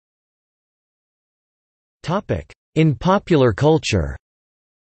 In popular culture,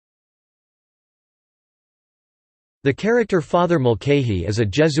 the character Father Mulcahy is a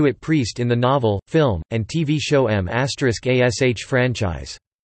Jesuit priest in the novel, film, and TV show M*****Ash franchise.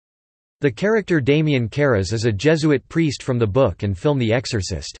 The character Damien Carras is a Jesuit priest from the book and film The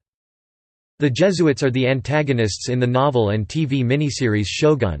Exorcist. The Jesuits are the antagonists in the novel and TV miniseries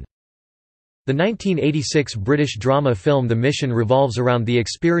Shogun. The 1986 British drama film The Mission revolves around the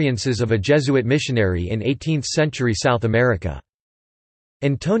experiences of a Jesuit missionary in 18th-century South America.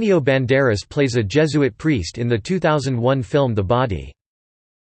 Antonio Banderas plays a Jesuit priest in the 2001 film The Body.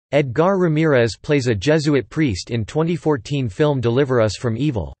 Edgar Ramirez plays a Jesuit priest in 2014 film Deliver Us from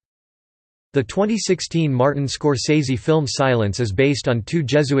Evil. The 2016 Martin Scorsese film Silence is based on 2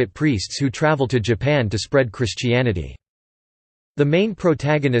 Jesuit priests who travel to Japan to spread Christianity. The main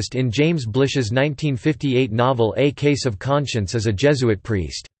protagonist in James Blish's 1958 novel A Case of Conscience is a Jesuit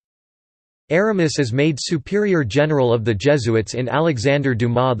priest. Aramis is made superior general of the Jesuits in Alexander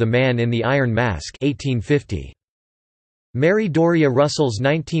Dumas' The Man in the Iron Mask 1850. Mary Doria Russell's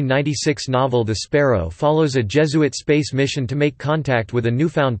 1996 novel The Sparrow follows a Jesuit space mission to make contact with a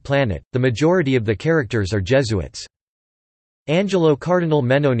newfound planet. The majority of the characters are Jesuits. Angelo Cardinal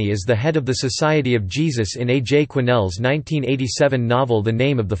Menoni is the head of the Society of Jesus in A. J. Quinnell's 1987 novel The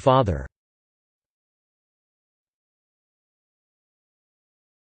Name of the Father.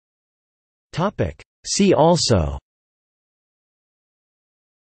 See also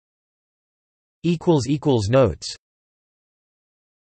Notes